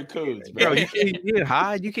on all your codes, bro. You can't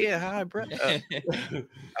hide, bro.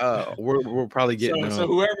 We're probably getting. So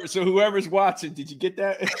whoever's watching, did you get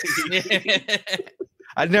that?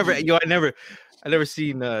 I never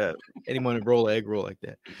seen anyone roll an egg roll like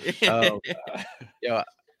that.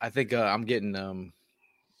 I think I'm getting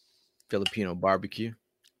Filipino barbecue.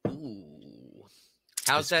 Ooh,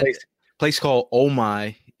 how's that? Place called Oh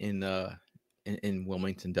My in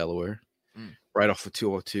Wilmington, Delaware, right off of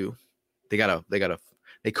 202.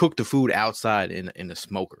 They cook the food outside in the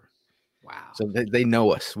smoker. Wow! So they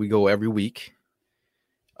know us. We go every week.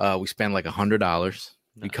 We spend like $100.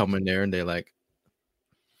 We come in there and they're like,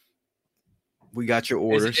 "We got your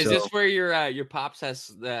order." Is this where your pops has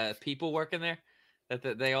the people working there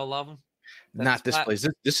that they all love them? Not this place.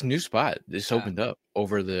 This new spot. This opened up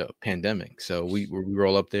over the pandemic. So we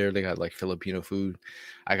roll up there. They got like Filipino food.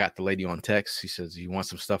 I got the lady on text. She says, "You want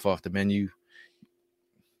some stuff off the menu?"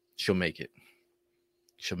 She'll make it.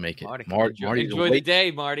 Marty, enjoy the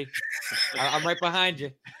day, Marty. I'm right behind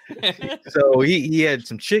you. So he had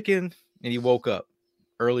some chicken and he woke up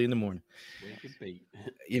early in the morning.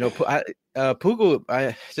 Puga,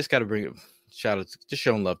 I just got to bring it. Shout out, just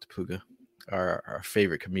showing love to Puga, our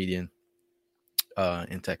favorite comedian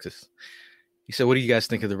in Texas. He said, "What do you guys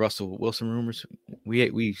think of the Russell Wilson rumors?"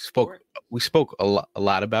 We spoke a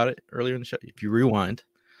lot about it earlier in the show. If you rewind,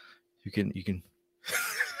 you can.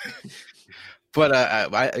 But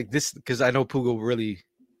I because I know Puga really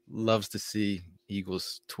loves to see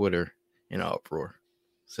Eagles Twitter uproar.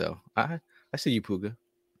 So I see you, Puga.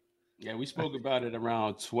 Yeah, we spoke about it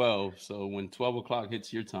around 12. So when 12 o'clock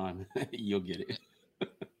hits your time, you'll get it.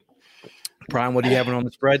 Prime, what are you having on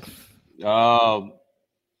the spread?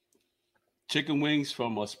 Chicken wings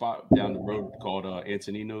from a spot down the road called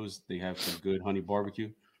Antonino's. They have some good honey barbecue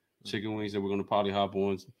chicken wings that we're going to probably hop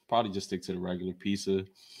on. Probably just stick to the regular pizza.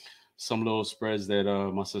 Some little spreads that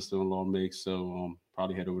my sister-in-law makes. So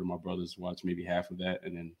probably head over to my brother's, watch maybe half of that,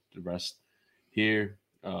 and then the rest here.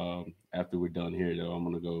 After we're done here, though, I'm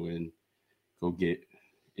going to go get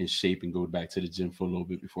in shape and go back to the gym for a little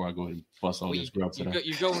bit before I go and bust all this grub today.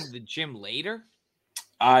 You're going to the gym later?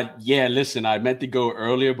 Yeah, listen, I meant to go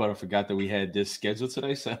earlier, but I forgot that we had this scheduled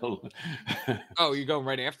today. So, oh, you're going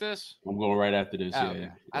right after this? I'm going right after this. Oh,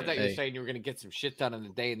 yeah. I thought you were saying you were going to get some shit done in the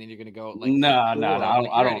day, and then you're going to go like. No, I don't.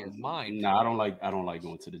 No, I don't like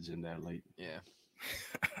going to the gym that late. Yeah.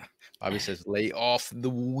 Bobby says, "Lay off the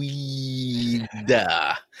weed."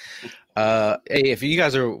 Hey, if you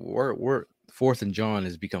guys we're Fourth and John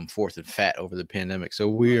has become Fourth and Fat over the pandemic, so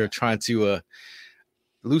we are trying to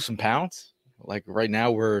lose some pounds. Like right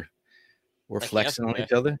now, we're like flexing on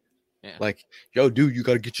each other. Yeah. Like, yo, dude, you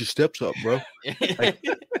got to get your steps up, bro. Like,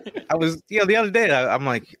 I was, the other day, I'm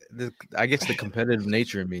like, I guess the competitive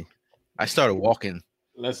nature in me. I started walking.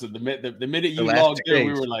 Listen, the minute you logged in,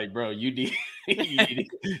 we were like, bro, you need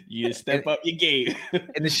to step up your game.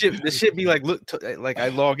 And the shit be like, look, like I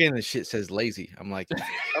log in and the shit says lazy. I'm like,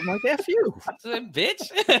 F you,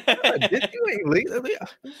 bitch. Bitch, you ain't lazy.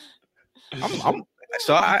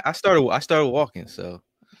 So I started walking. So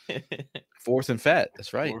Fourth and Fat.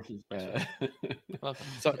 That's right. Fourth and Fat.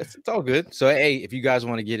 So it's all good. So hey, if you guys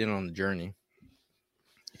want to get in on the journey,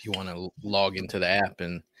 if you want to log into the app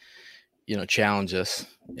and challenge us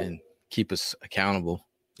and keep us accountable,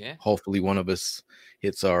 hopefully one of us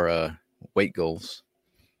hits our weight goals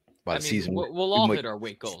by the season. We'll all hit our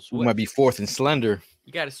weight goals. We might be fourth and slender.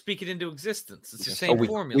 You got to speak it into existence. It's the same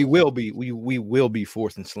formula. We will be. We will be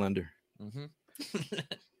fourth and slender. Mm-hmm.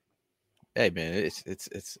 Hey man,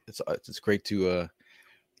 it's great to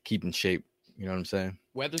keep in shape. You know what I'm saying?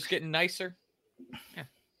 Weather's getting nicer.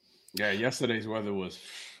 Yeah. Yesterday's weather was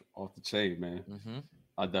off the chain, man. Mm-hmm.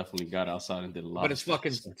 I definitely got outside and did a lot. But it's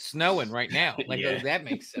fucking snowing right now. Like that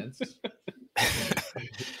makes sense.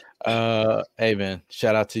 Hey man,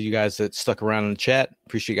 shout out to you guys that stuck around in the chat.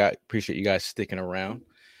 Appreciate you guys sticking around.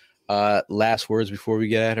 Last words before we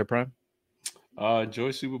get at her, Prime. Enjoy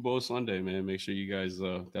Super Bowl Sunday, man. Make sure you guys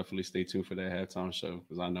definitely stay tuned for that halftime show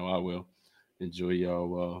because I know I will. Enjoy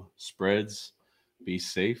y'all spreads. Be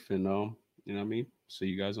safe, and you know what I mean. See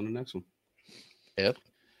you guys on the next one. Yep.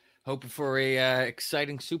 Hoping for a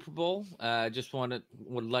exciting Super Bowl. Just would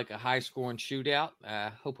like a high scoring shootout.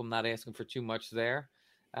 Hope I'm not asking for too much there.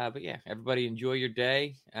 But yeah, everybody enjoy your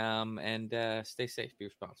day and stay safe. Be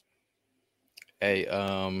responsible. Hey,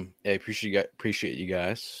 appreciate you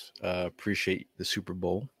guys. Appreciate the Super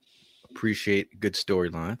Bowl. Appreciate good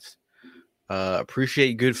storylines.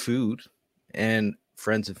 Appreciate good food and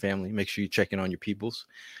friends and family. Make sure you check in on your peoples.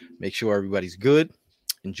 Make sure everybody's good.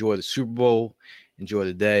 Enjoy the Super Bowl. Enjoy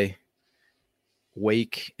the day.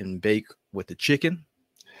 Wake and bake with the chicken.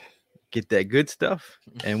 Get that good stuff.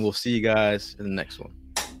 And we'll see you guys in the next one.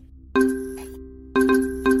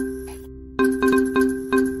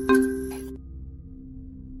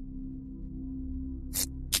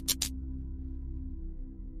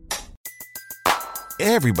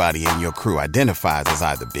 Everybody in your crew identifies as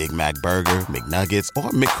either Big Mac Burger, McNuggets, or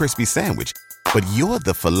McCrispy Sandwich. But you're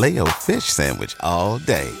the Filet-O-Fish Sandwich all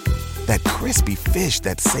day. That crispy fish,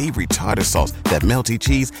 that savory tartar sauce, that melty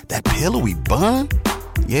cheese, that pillowy bun.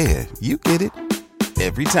 Yeah, you get it.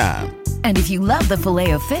 Every time. And if you love the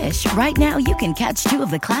Filet-O-Fish, right now you can catch two of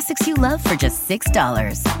the classics you love for just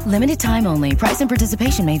 $6. Limited time only. Price and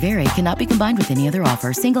participation may vary. Cannot be combined with any other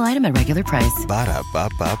offer. Single item at regular price.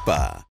 Ba-da-ba-ba-ba.